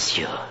I'll miss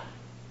you.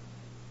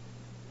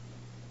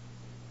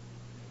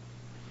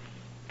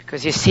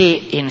 Because you see,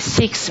 in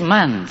 6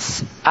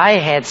 months, I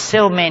had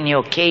so many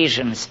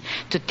occasions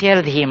to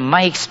tell him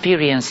my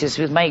experiences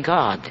with my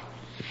God.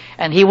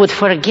 And he would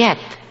forget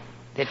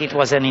that it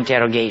was an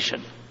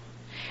interrogation.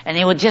 And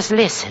he would just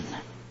listen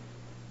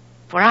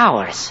for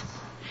hours.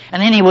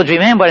 And then he would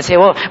remember and say,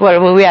 well,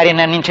 we are in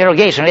an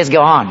interrogation, let's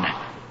go on.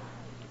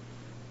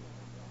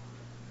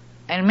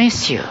 I'll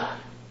miss you.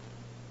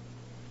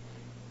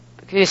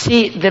 You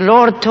see, the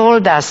Lord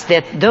told us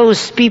that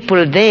those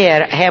people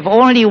there have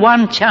only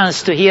one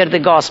chance to hear the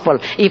gospel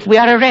if we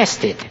are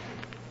arrested.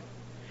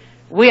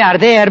 We are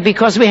there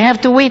because we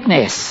have to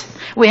witness.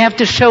 We have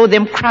to show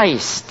them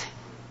Christ.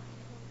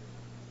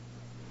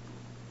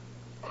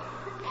 I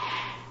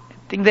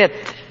think that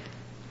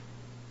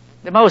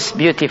the most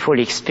beautiful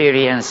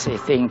experience, I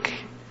think,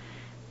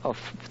 of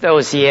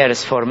those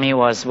years for me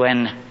was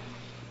when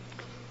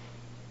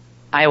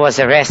I was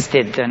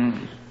arrested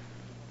on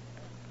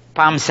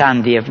Palm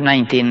Sunday of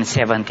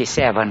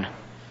 1977.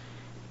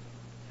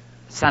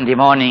 Sunday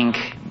morning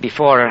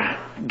before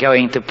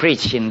going to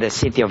preach in the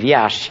city of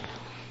Yash,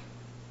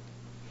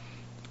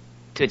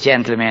 2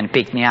 gentlemen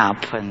picked me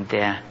up and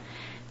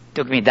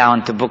took me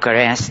down to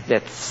Bucharest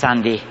that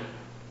Sunday.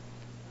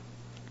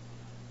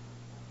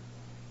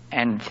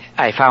 And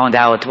I found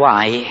out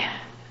why.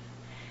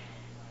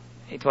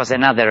 It was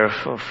another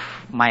of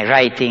my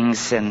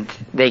writings, and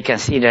they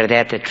considered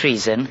that a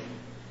treason.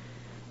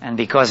 And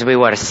because we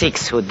were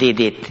 6 who did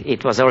it,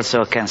 it was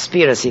also a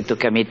conspiracy to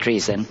commit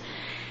treason.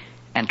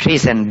 And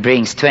treason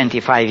brings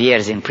 25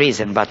 years in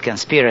prison, but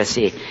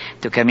conspiracy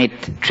to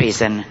commit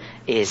treason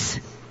is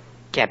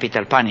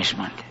capital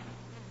punishment.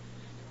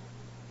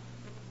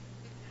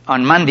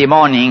 On Monday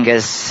morning,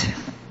 as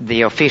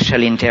the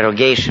official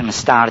interrogation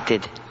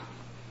started,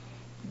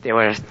 there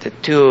were the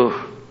 2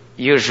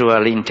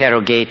 usual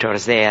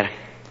interrogators there.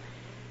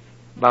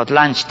 About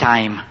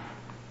lunchtime,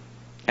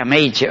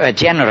 a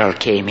general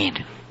came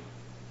in.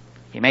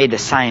 He made a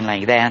sign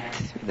like that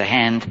with the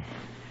hand.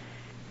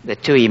 The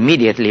 2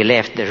 immediately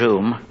left the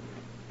room.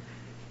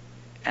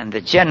 And the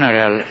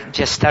general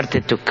just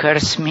started to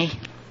curse me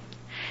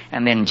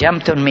and then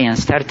jumped on me and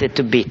started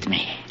to beat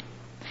me.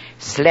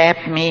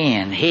 Slapped me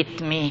and hit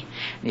me.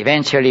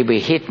 Eventually he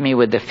hit me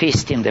with the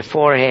fist in the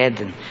forehead,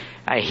 and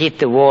I hit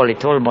the wall.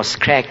 It almost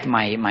cracked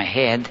my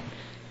head.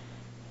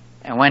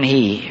 And when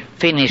he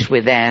finished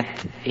with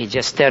that, he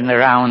just turned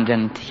around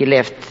and he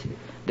left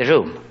the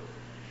room.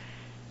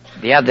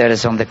 The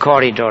others on the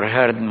corridor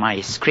heard my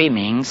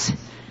screamings.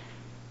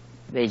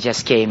 They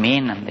just came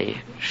in and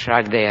they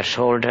shrugged their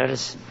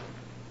shoulders.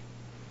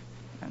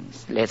 And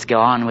let's go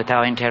on with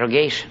our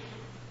interrogation.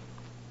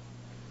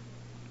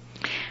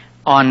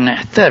 On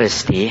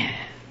Thursday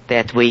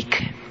that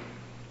week,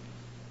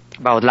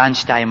 about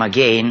lunchtime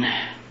again,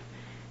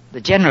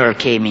 the general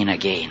came in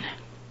again.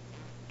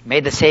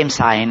 Made the same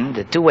sign.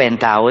 The 2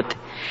 went out,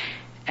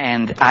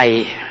 and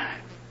I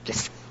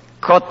just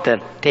caught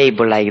the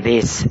table like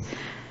this.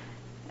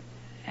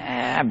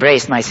 I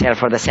braced myself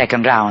for the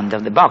second round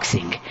of the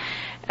boxing.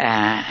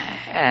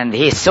 And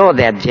he saw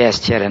that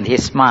gesture and he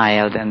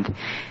smiled and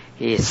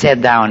he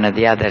sat down at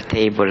the other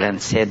table and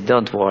said,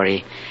 "Don't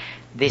worry,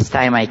 this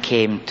time I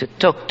came to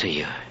talk to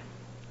you."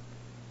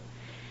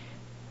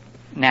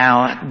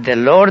 Now, the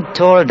Lord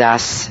told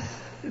us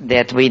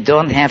that we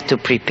don't have to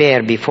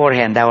prepare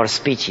beforehand our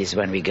speeches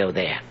when we go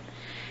there.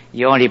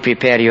 You only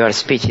prepare your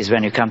speeches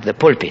when you come to the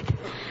pulpit.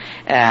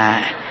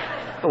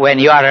 When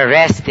you are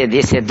arrested,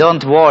 he said,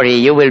 "Don't worry,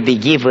 you will be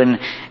given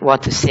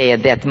what to say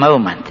at that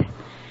moment."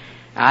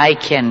 I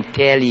can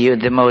tell you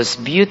the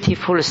most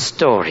beautiful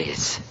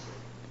stories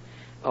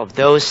of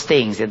those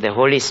things that the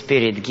Holy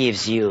Spirit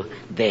gives you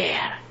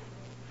there.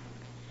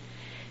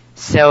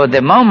 So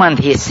the moment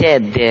he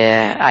said,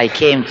 "I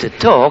came to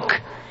talk,"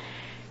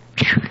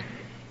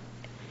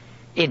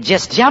 it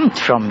just jumped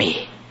from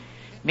me.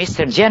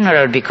 "Mr.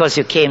 General, because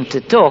you came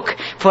to talk,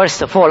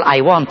 first of all,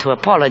 I want to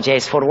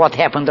apologize for what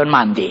happened on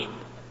Monday."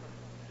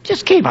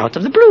 Just came out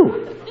of the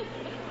blue.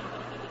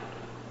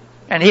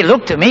 And he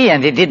looked to me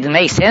and it didn't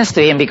make sense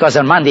to him because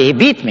on Monday he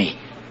beat me.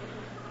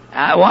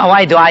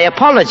 Why do I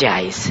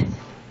apologize?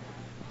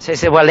 So he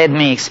said, "Well, let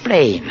me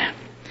explain.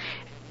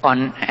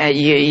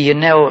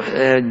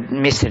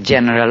 Mr.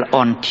 General,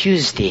 on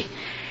Tuesday,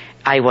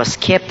 I was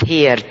kept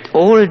here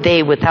all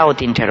day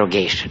without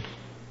interrogation.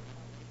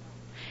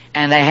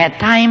 And I had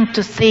time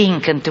to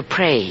think and to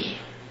pray.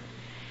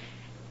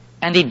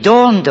 And it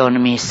dawned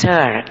on me,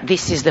 sir,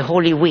 this is the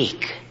Holy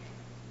Week.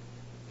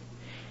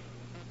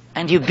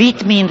 And you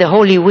beat me in the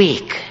Holy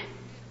Week.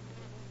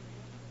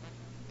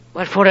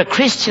 Well, for a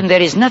Christian,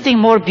 there is nothing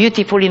more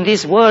beautiful in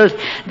this world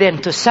than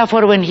to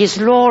suffer when his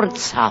Lord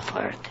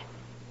suffered.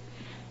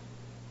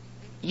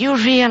 You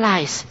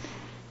realize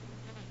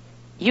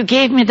you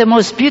gave me the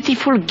most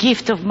beautiful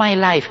gift of my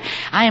life.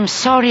 I am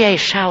sorry I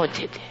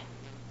shouted.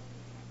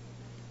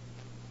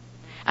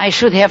 I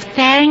should have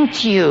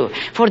thanked you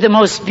for the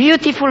most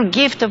beautiful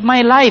gift of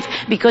my life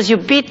because you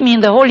beat me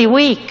in the Holy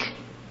Week.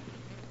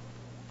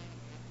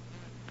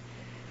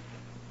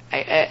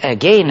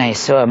 Again, I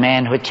saw a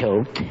man who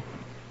choked.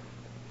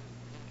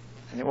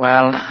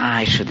 Well,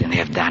 I shouldn't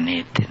have done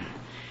it.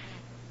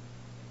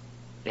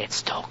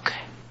 Let's talk.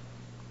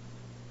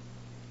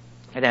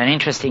 I had an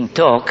interesting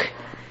talk.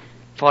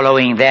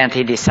 Following that,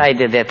 he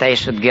decided that I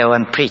should go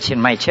and preach in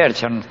my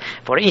church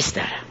for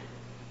Easter.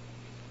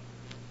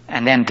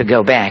 And then to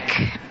go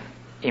back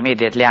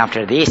immediately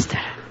after the Easter.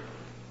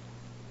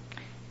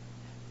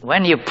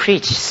 When you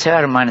preach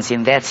sermons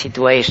in that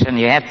situation,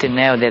 you have to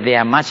know that they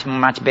are much,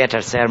 much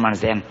better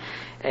sermons than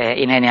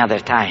in any other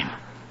time.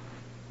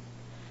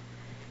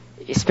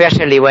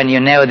 Especially when you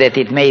know that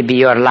it may be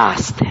your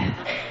last.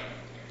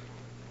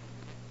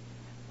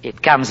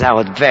 It comes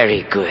out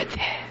very good.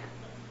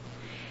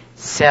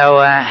 So,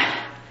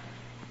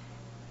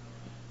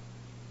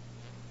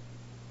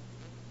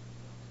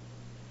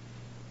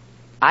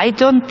 I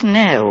don't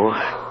know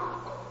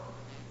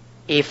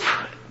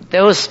if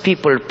those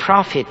people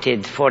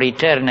profited for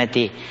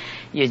eternity.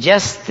 You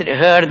just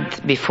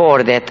heard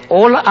before that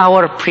all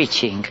our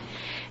preaching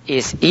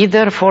is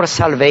either for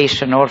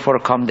salvation or for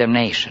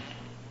condemnation.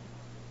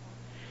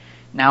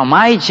 Now,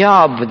 my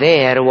job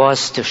there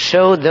was to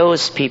show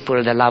those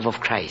people the love of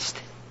Christ.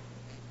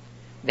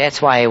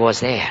 That's why I was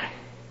there.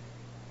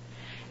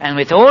 And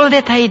with all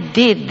that I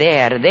did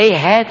there, they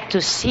had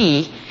to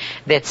see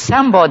that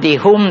somebody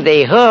whom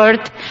they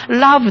heard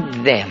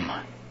loved them.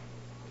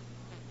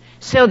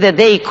 So that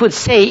they could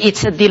say,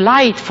 it's a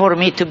delight for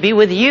me to be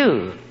with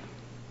you.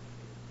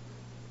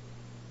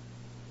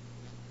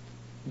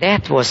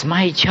 That was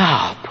my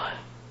job.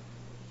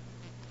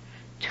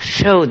 To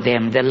show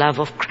them the love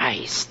of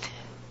Christ.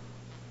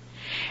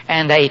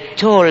 And I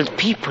told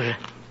people,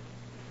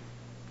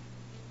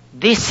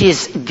 this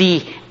is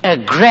the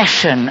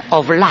aggression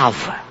of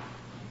love.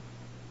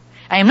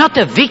 I am not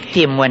a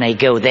victim when I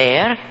go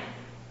there.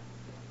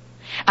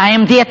 I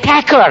am the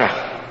attacker.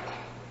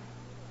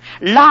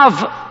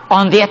 Love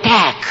on the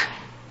attack.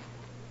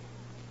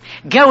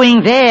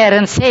 Going there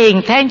and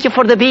saying, thank you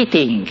for the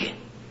beating.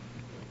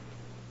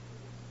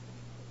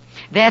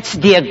 That's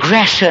the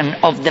aggression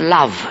of the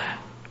love.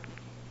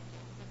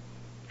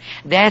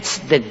 That's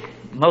the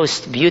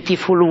most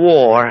beautiful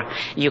war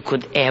you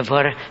could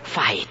ever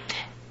fight.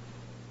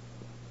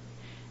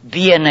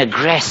 Be an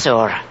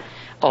aggressor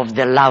of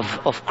the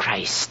love of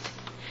Christ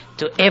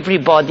to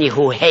everybody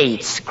who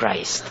hates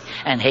Christ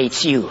and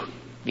hates you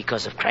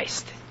because of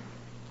Christ.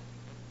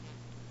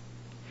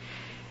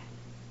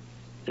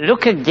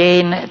 Look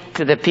again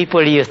to the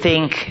people you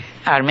think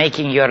are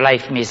making your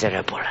life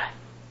miserable.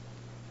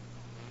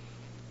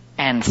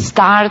 And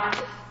start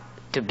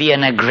to be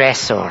an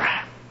aggressor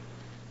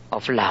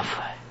of love.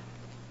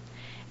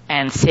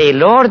 And say,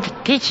 Lord,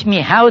 teach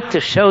me how to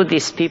show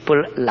these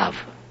people love.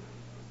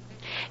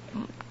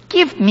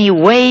 Give me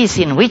ways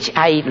in which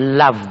I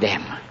love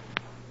them.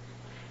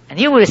 And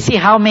you will see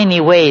how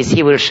many ways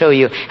He will show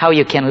you how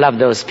you can love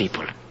those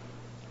people.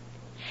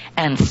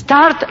 And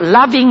start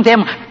loving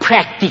them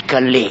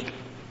practically.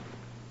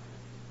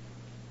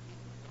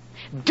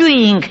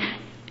 Doing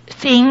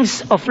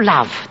things of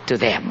love to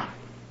them.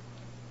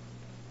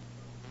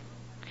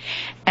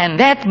 And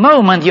that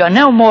moment you are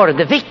no more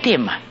the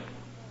victim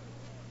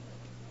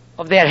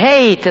of their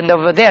hate and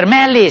of their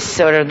malice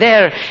or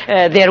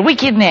their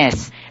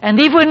wickedness. And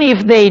even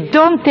if they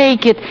don't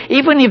take it,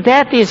 even if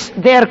that is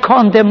their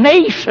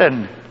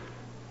condemnation,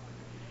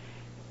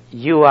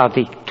 you are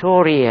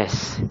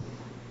victorious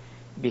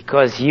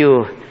because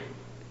you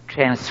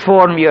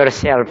transform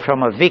yourself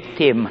from a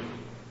victim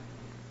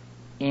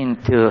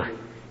into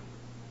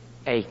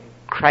a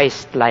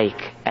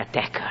Christ-like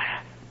attacker.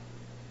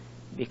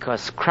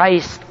 Because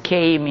Christ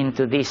came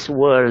into this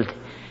world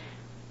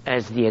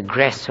as the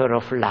aggressor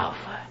of love.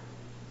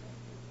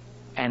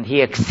 And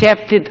He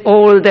accepted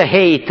all the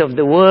hate of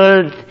the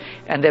world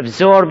and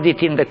absorbed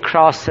it in the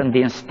cross, and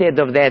instead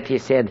of that He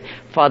said,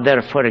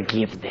 Father,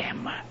 forgive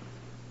them.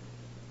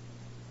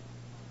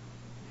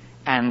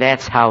 And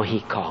that's how He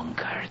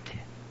conquered.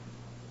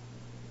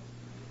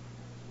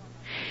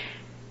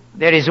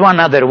 There is one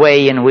other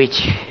way in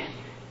which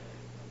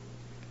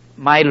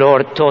my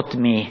Lord taught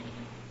me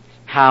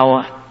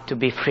how to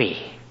be free.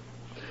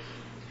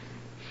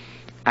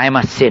 I'm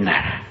a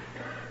sinner.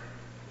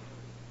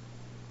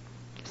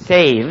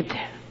 Saved,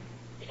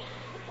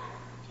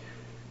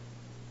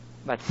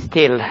 but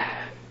still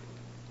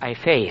I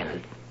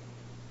failed.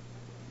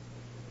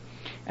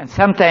 And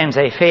sometimes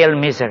I fail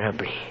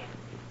miserably.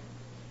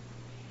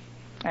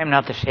 I'm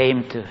not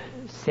ashamed to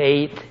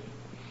say it.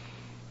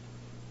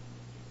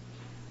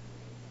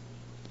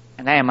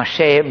 And I am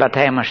ashamed, but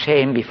I am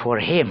ashamed before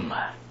Him.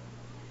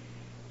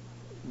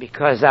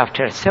 Because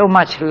after so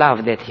much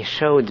love that He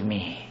showed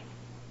me,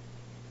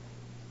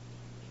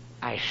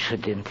 I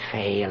shouldn't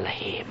fail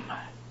Him.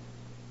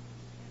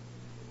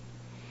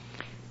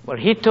 Well,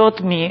 He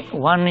taught me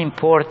one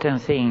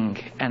important thing,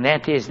 and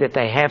that is that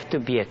I have to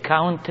be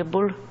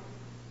accountable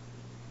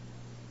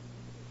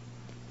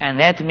And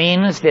that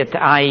means that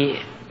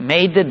I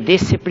made the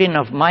discipline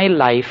of my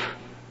life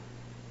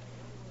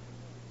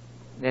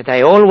that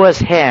I always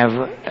have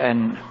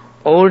an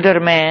older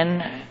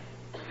man,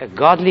 a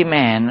godly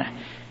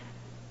man,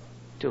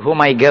 to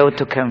whom I go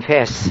to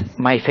confess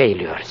my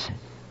failures.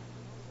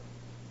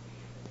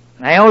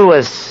 I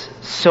always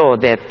saw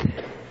that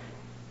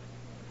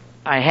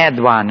I had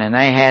one, and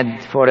I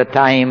had for a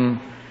time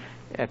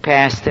a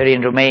pastor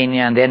in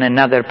Romania and then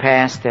another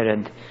pastor,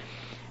 and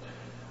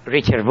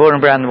Richard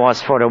Wurmbrand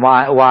was for a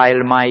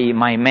while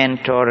my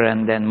mentor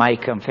and then my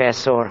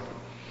confessor.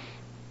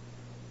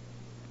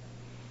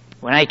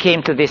 When I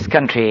came to this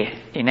country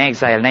in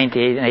exile in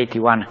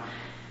 1981,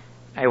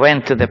 I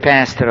went to the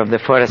pastor of the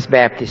First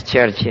Baptist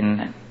Church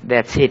in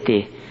that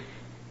city,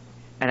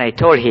 and I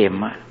told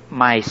him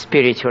my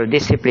spiritual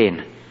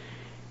discipline.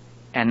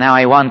 And now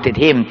I wanted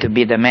him to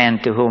be the man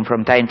to whom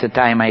from time to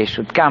time I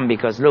should come,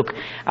 because look,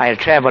 I'll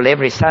travel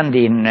every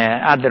Sunday in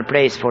other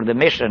place for the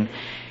mission,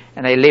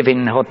 and I live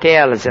in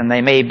hotels, and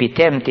I may be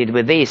tempted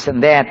with this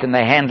and that, and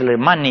I handle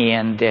money,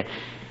 and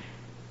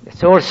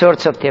there's all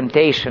sorts of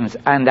temptations,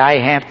 and I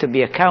have to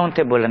be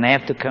accountable, and I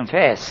have to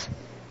confess.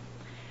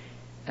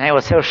 And I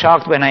was so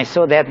shocked when I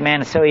saw that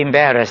man so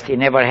embarrassed. He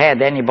never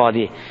had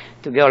anybody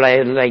to go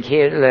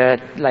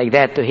like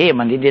that to him,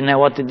 and he didn't know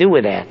what to do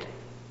with that.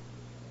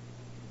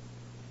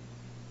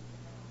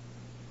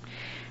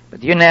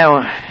 But you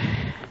know,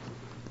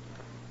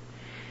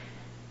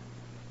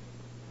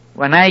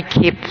 when I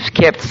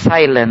kept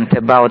silent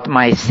about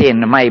my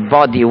sin, my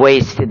body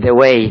wasted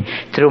away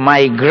through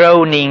my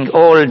groaning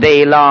all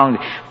day long.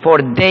 For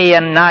day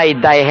and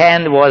night thy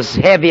hand was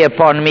heavy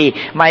upon me.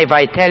 My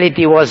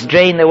vitality was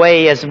drained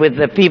away as with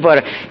the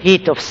fever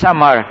heat of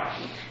summer.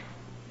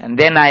 And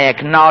then I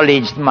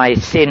acknowledged my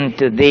sin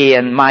to thee,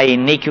 and my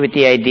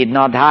iniquity I did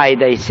not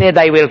hide. I said,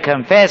 I will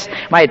confess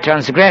my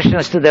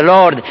transgressions to the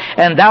Lord,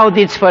 and thou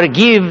didst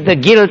forgive the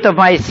guilt of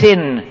my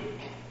sin.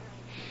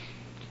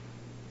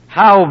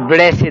 How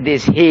blessed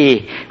is he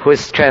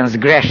whose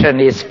transgression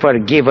is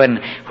forgiven,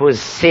 whose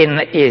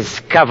sin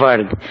is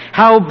covered.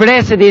 How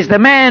blessed is the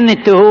man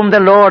to whom the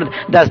Lord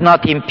does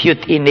not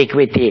impute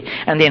iniquity,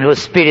 and in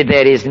whose spirit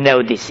there is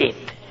no deceit.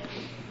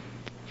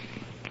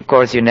 Of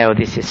course, you know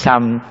this is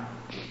Psalm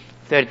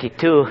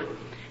 32,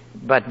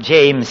 but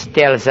James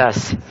tells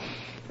us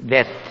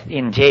that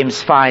in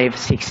James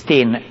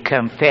 5:16,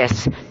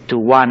 confess to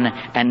one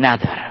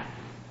another.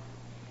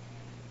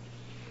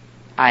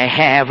 I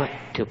have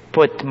to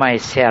put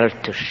myself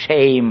to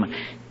shame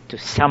to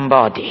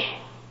somebody.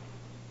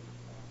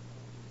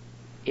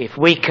 If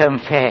we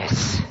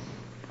confess,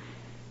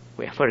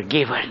 we are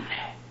forgiven.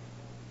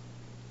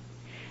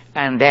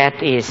 And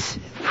that is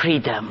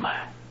freedom.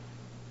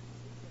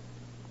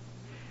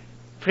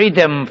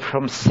 Freedom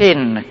from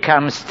sin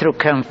comes through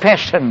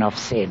confession of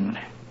sin,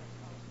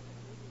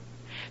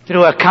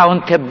 through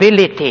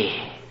accountability.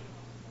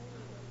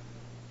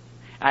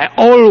 I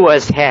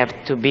always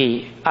have to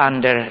be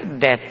under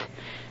that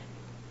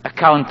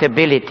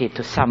accountability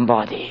to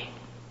somebody.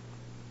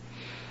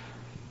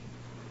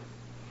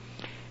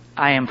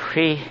 I am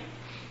free.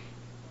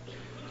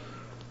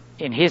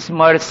 In His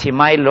mercy,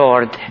 my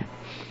Lord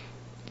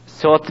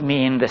sought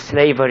me in the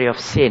slavery of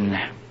sin,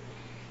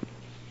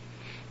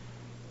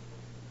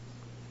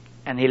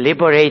 and He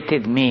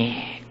liberated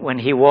me when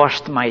He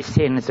washed my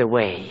sins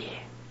away.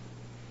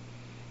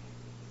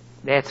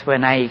 That's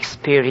when I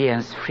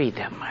experienced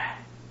freedom.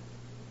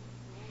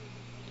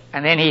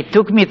 And then He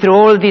took me through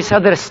all these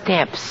other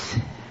steps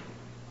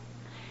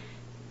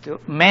to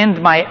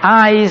mend my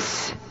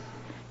eyes,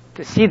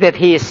 to see that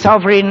He is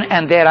sovereign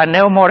and there are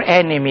no more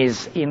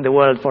enemies in the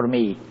world for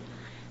me.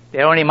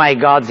 They're only my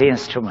God's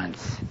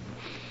instruments.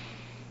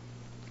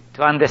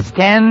 To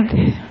understand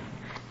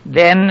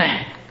then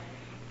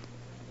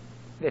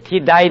that He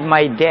died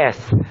my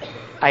death.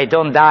 I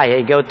don't die,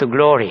 I go to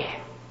glory.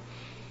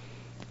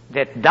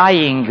 That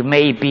dying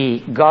may be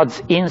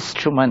God's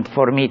instrument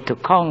for me to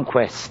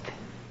conquest.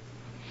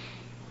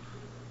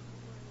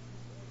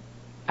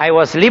 I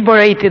was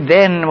liberated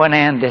then when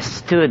I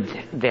understood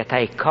that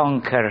I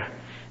conquer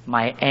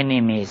my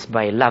enemies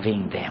by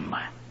loving them.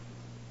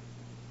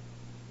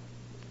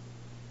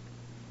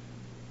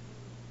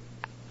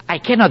 I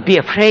cannot be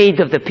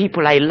afraid of the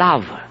people I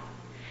love.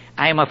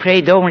 I am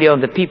afraid only of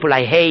the people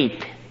I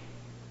hate.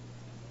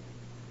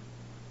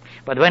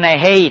 But when I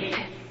hate,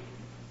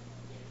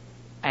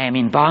 I am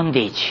in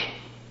bondage.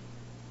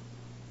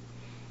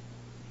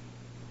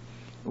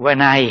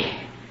 When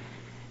I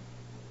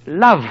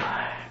love,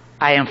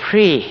 I am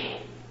free.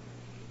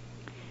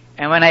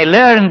 And when I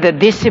learn the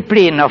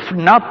discipline of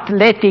not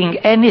letting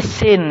any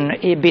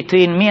sin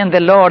between me and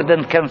the Lord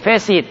and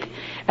confess it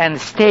and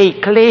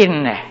stay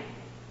clean,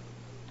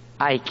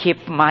 I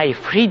keep my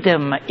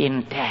freedom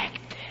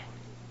intact.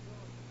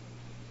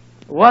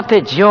 What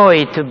a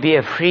joy to be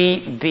a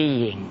free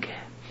being,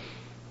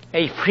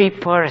 a free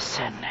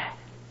person,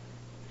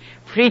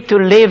 free to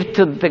live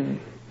to the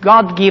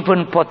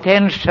God-given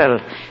potential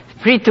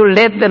Free to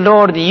let the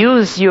Lord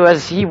use you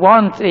as He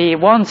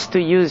wants to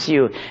use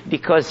you,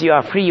 because you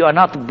are free. You are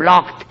not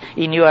blocked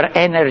in your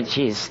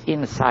energies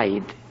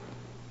inside.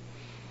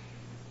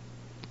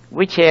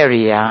 Which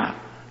area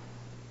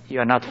you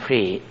are not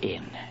free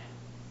in?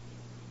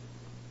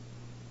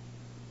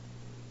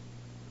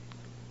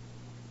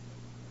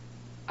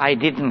 I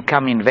didn't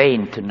come in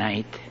vain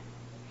tonight.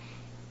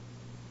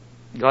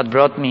 God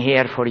brought me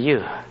here for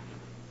you,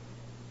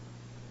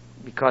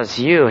 because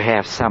you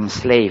have some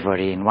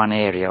slavery in one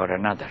area or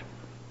another,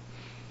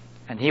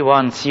 and He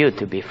wants you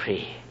to be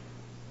free.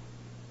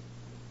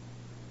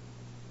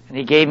 And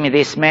He gave me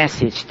this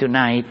message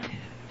tonight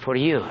for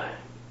you.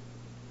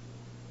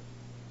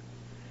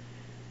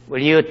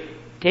 Will you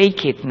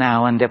take it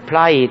now and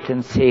apply it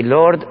and say,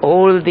 Lord,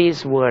 all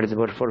these words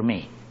were for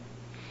me,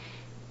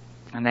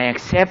 and I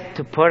accept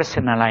to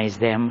personalize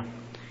them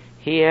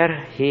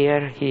here,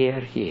 here,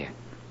 here, here.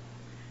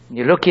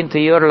 You look into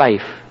your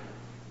life,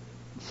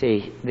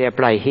 say, they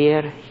apply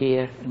here,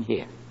 here, and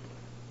here.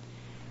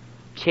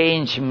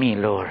 Change me,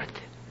 Lord.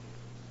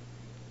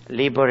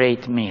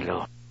 Liberate me,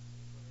 Lord.